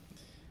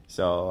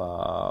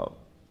 So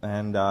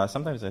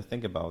sometimes I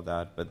think about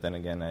that, but then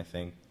again, I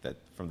think that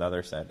from the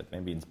other side, that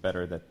maybe it's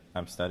better that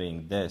I'm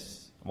studying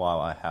this while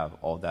I have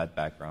all that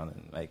background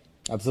and like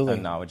absolutely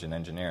knowledge in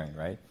engineering,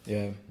 right?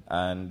 Yeah.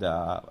 And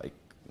like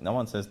no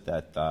one says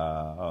that.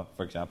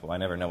 For example, I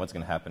never know what's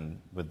going to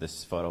happen with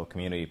this photo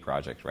community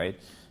project, right?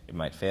 It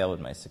might fail, it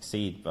might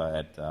succeed,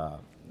 but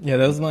yeah,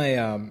 that was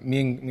my me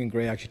and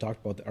Gray actually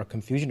talked about our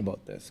confusion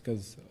about this,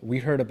 because we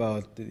heard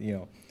about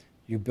you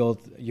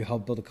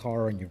helped build a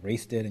car and you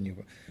raced it and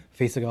you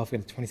faced it off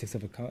against 26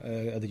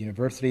 other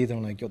universities, and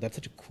I'm like, yo, that's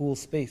such a cool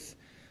space.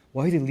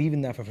 Why are you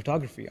leaving that for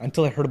photography?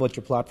 Until I heard about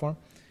your platform.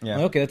 Yeah.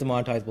 Like, okay, that's a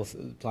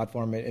monetizable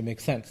platform. It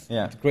makes sense.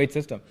 Yeah. It's a great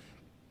system.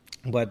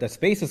 But the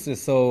space is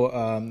just so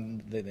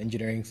the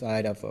engineering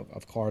side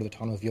of cars,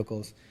 autonomous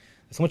vehicles.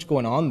 There's so much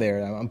going on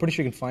there. I'm pretty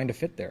sure you can find a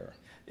fit there.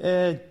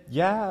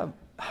 Yeah.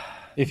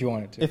 If you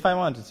wanted to. If I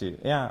wanted to,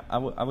 yeah. I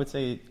would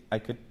say I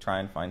could try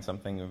and find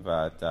something,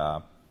 but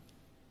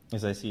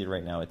as I see it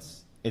right now,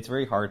 it's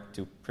very hard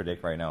to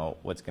predict right now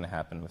what's going to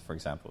happen with, for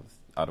example, with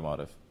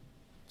automotive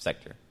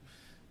sector.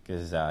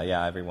 Because,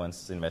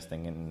 everyone's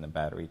investing in the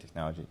battery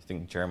technology. I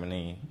think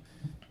Germany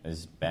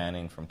is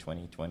banning from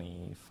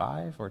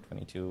 2025 or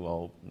 22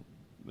 all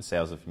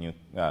sales of new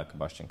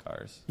combustion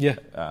cars. Yeah.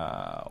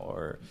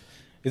 Or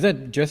Is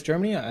that just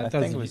Germany? I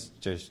think it was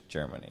just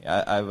Germany.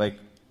 I like,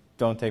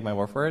 don't take my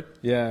word for it.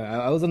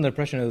 Yeah, I was under the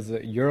impression it was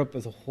Europe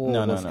as a whole.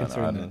 No, was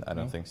concerned I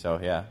don't think so.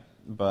 Yeah,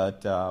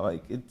 but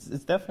like it's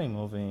definitely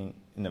moving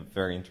in a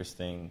very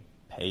interesting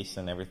pace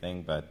and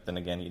everything. But then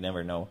again, you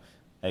never know.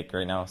 Like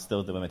right now,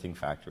 still the limiting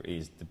factor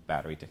is the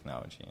battery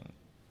technology.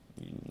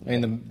 I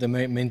mean, the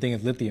main thing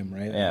is lithium,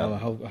 right? Yeah.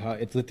 How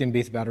it's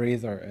lithium-based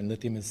batteries and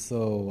lithium is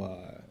so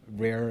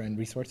rare and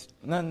resourced.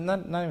 Not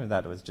even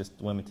that. It was just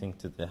limiting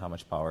to how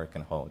much power it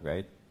can hold,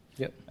 right?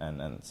 Yep.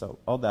 And so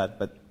all that,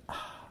 but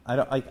I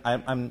don't.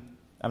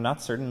 I'm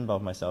not certain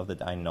about myself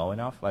that I know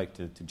enough, like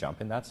to jump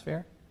in that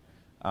sphere.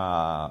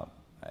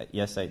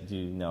 Yes, I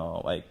do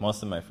know. Like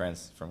most of my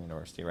friends from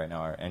university right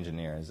now are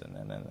engineers,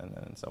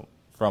 and so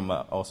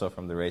also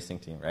from the racing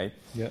team, right?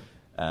 Yeah.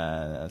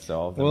 So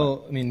all of them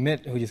well, I mean,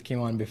 Mitt, who just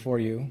came on before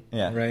you,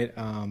 Yeah. right?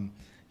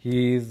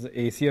 He's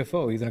a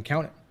CFO. He's an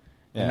accountant.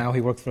 Yeah. And now he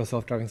works for a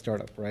self-driving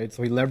startup, right?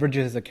 So he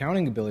leverages his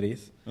accounting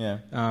abilities Yeah.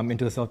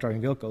 into the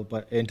self-driving vehicle,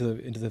 but into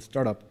the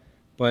startup.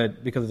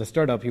 But because of the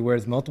startup, he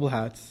wears multiple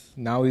hats.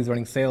 Now he's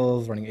running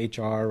sales, running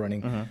HR,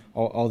 running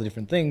all the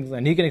different things,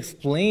 and he can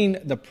explain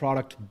the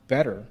product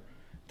better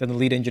than the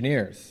lead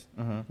engineers,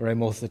 right?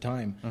 Most of the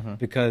time,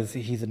 because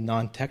he's a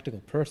non-technical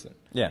person.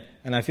 Yeah.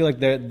 And I feel like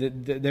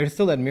there's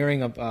still that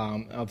mirroring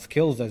of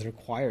skills that's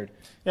required,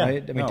 Yeah,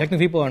 right? I mean, no. technical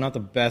people are not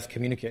the best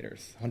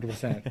communicators,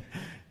 100%.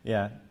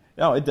 Yeah.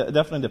 No, it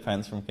definitely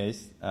depends from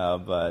case.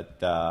 But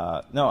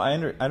no, I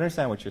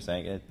understand what you're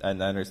saying.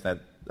 And I understand.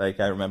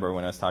 Like I remember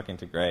when I was talking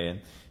to Gray, and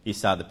he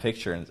saw the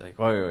picture, and it's like,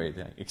 wait,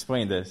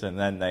 explain this. And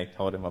then I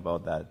told him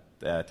about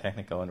that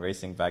technical and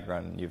racing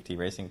background in U of T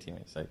racing team.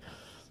 He's like,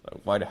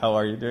 why the hell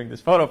are you doing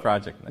this photo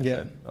project? And I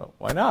said, well,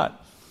 why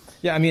not?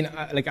 Yeah, I mean,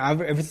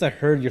 ever since I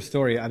heard your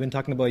story, I've been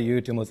talking about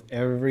you to almost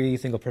every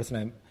single person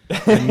I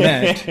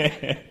met,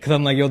 because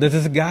I'm like, yo, there's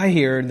this guy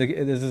here,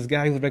 there's this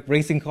guy who's like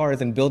racing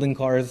cars and building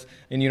cars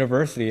in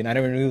university, and I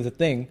never knew it was a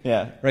thing.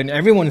 Yeah. Right, and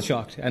everyone's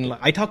shocked. And like,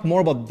 I talk more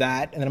about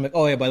that, and then I'm like,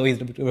 oh yeah, by the way,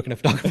 he's working at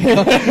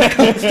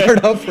a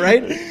startup,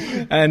 right?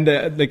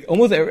 And like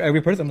almost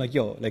every person, I'm like,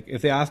 yo, like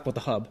if they ask about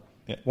the hub,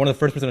 one of the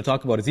first person to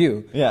talk about is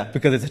you,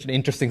 because it's such an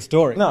interesting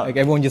story. No. Like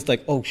everyone just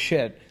like, oh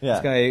shit, Yeah.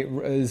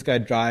 this guy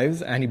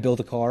drives and he built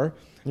a car.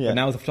 Yeah. But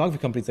now as a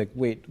photography company, it's like,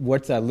 wait,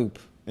 what's that loop?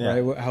 Yeah.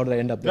 Right? How did I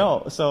end up there?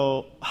 No,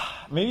 so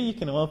maybe you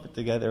can lump it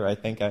together. I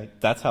think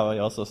that's how I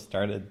also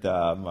started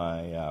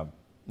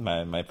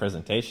my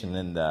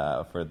presentation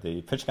for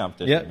the pitch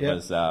competition.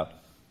 Was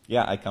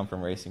I come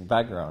from racing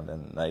background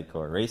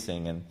or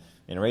racing, and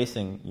in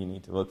racing you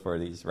need to look for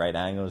these right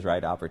angles,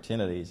 right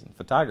opportunities. And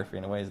photography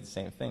in a way is the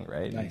same thing,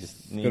 right? Nice. You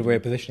just need Good way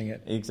of positioning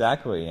it.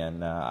 Exactly,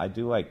 and I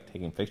do like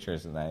taking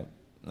pictures, and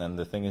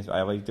the thing is,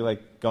 I do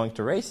like going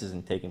to races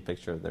and taking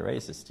pictures of the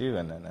races too,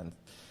 and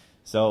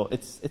so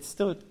it's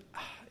still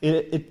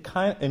it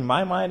kind of, in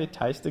my mind it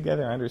ties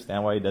together. I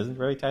understand why it doesn't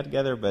really tie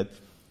together, but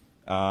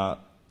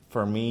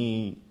for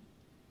me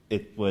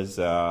it was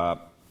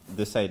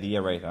this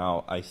idea right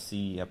now. I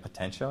see a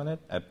potential in it.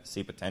 I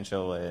see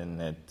potential in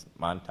it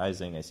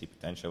monetizing. I see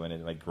potential in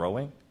it like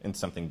growing in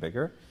something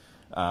bigger,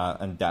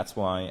 and that's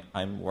why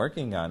I'm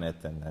working on it.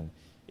 And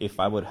if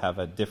I would have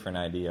a different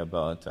idea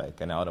about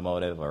like an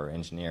automotive or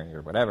engineering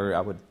or whatever,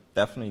 I would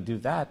definitely do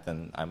that.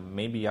 And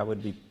maybe I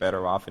would be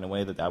better off in a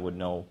way that I would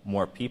know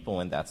more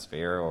people in that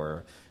sphere,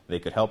 or they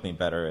could help me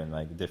better in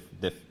like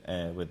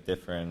with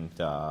different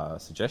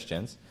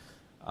suggestions.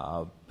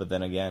 But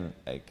then again,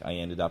 like I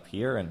ended up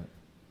here, and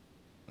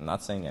I'm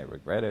not saying I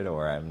regret it,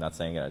 or I'm not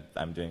saying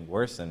I'm doing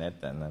worse in it.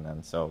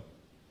 And so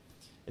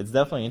it's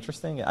definitely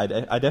interesting. I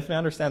definitely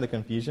understand the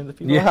confusion that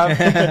people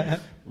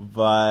have.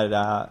 But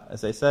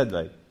as I said,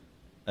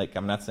 like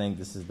I'm not saying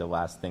this is the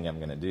last thing I'm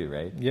going to do,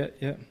 right? Yeah.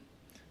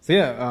 So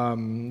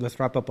let's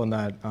wrap up on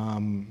that.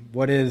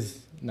 What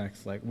is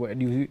next? Like, what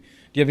do you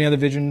have any other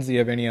visions? Do you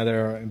have any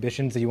other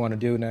ambitions that you want to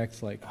do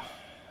next? Like,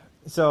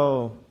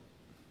 so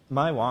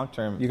my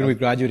long-term... You're going to be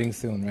graduating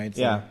soon, right?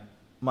 So, yeah.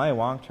 My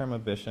long-term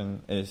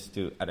ambition is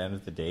to, at the end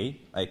of the day,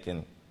 I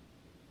can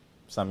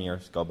some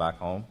years go back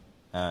home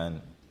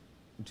and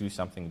do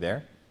something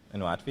there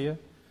in Latvia.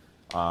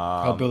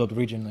 Help build up the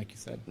region, like you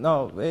said.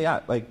 No,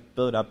 yeah, like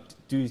build up,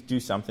 do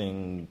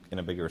something in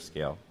a bigger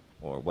scale,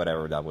 or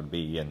whatever that would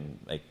be, and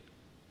like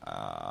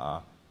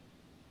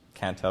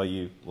can't tell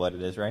you what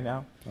it is right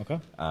now. Okay.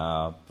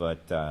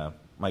 But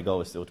my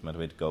goal is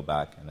ultimately to go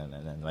back and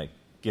then like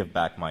give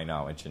back my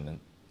knowledge in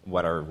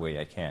whatever way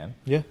I can.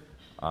 Yeah.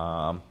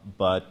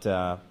 But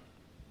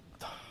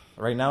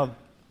right now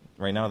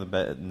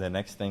the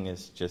next thing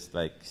is just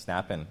like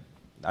snapping.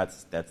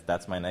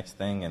 That's my next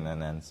thing, and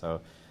then so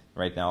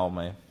right now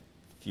my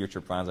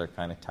future plans are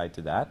kind of tied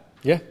to that.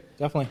 Yeah,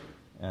 definitely.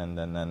 And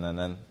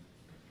then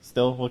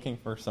still looking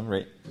for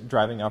some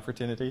driving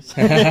opportunities.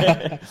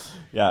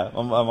 Yeah,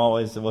 I'm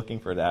always looking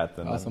for that.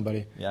 And awesome,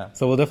 buddy. Yeah.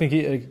 So we'll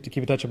definitely keep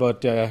in touch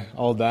about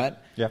all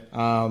that. Yeah.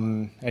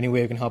 Any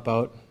way we can help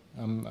out,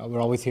 we're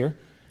always here.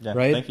 Yeah.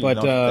 Right. Thank you.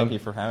 But thank you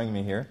for having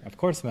me here. Of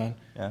course, man.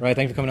 Yeah. Right.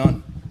 Thanks for coming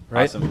on.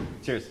 Right. Awesome.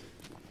 Cheers.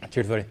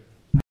 Cheers, buddy.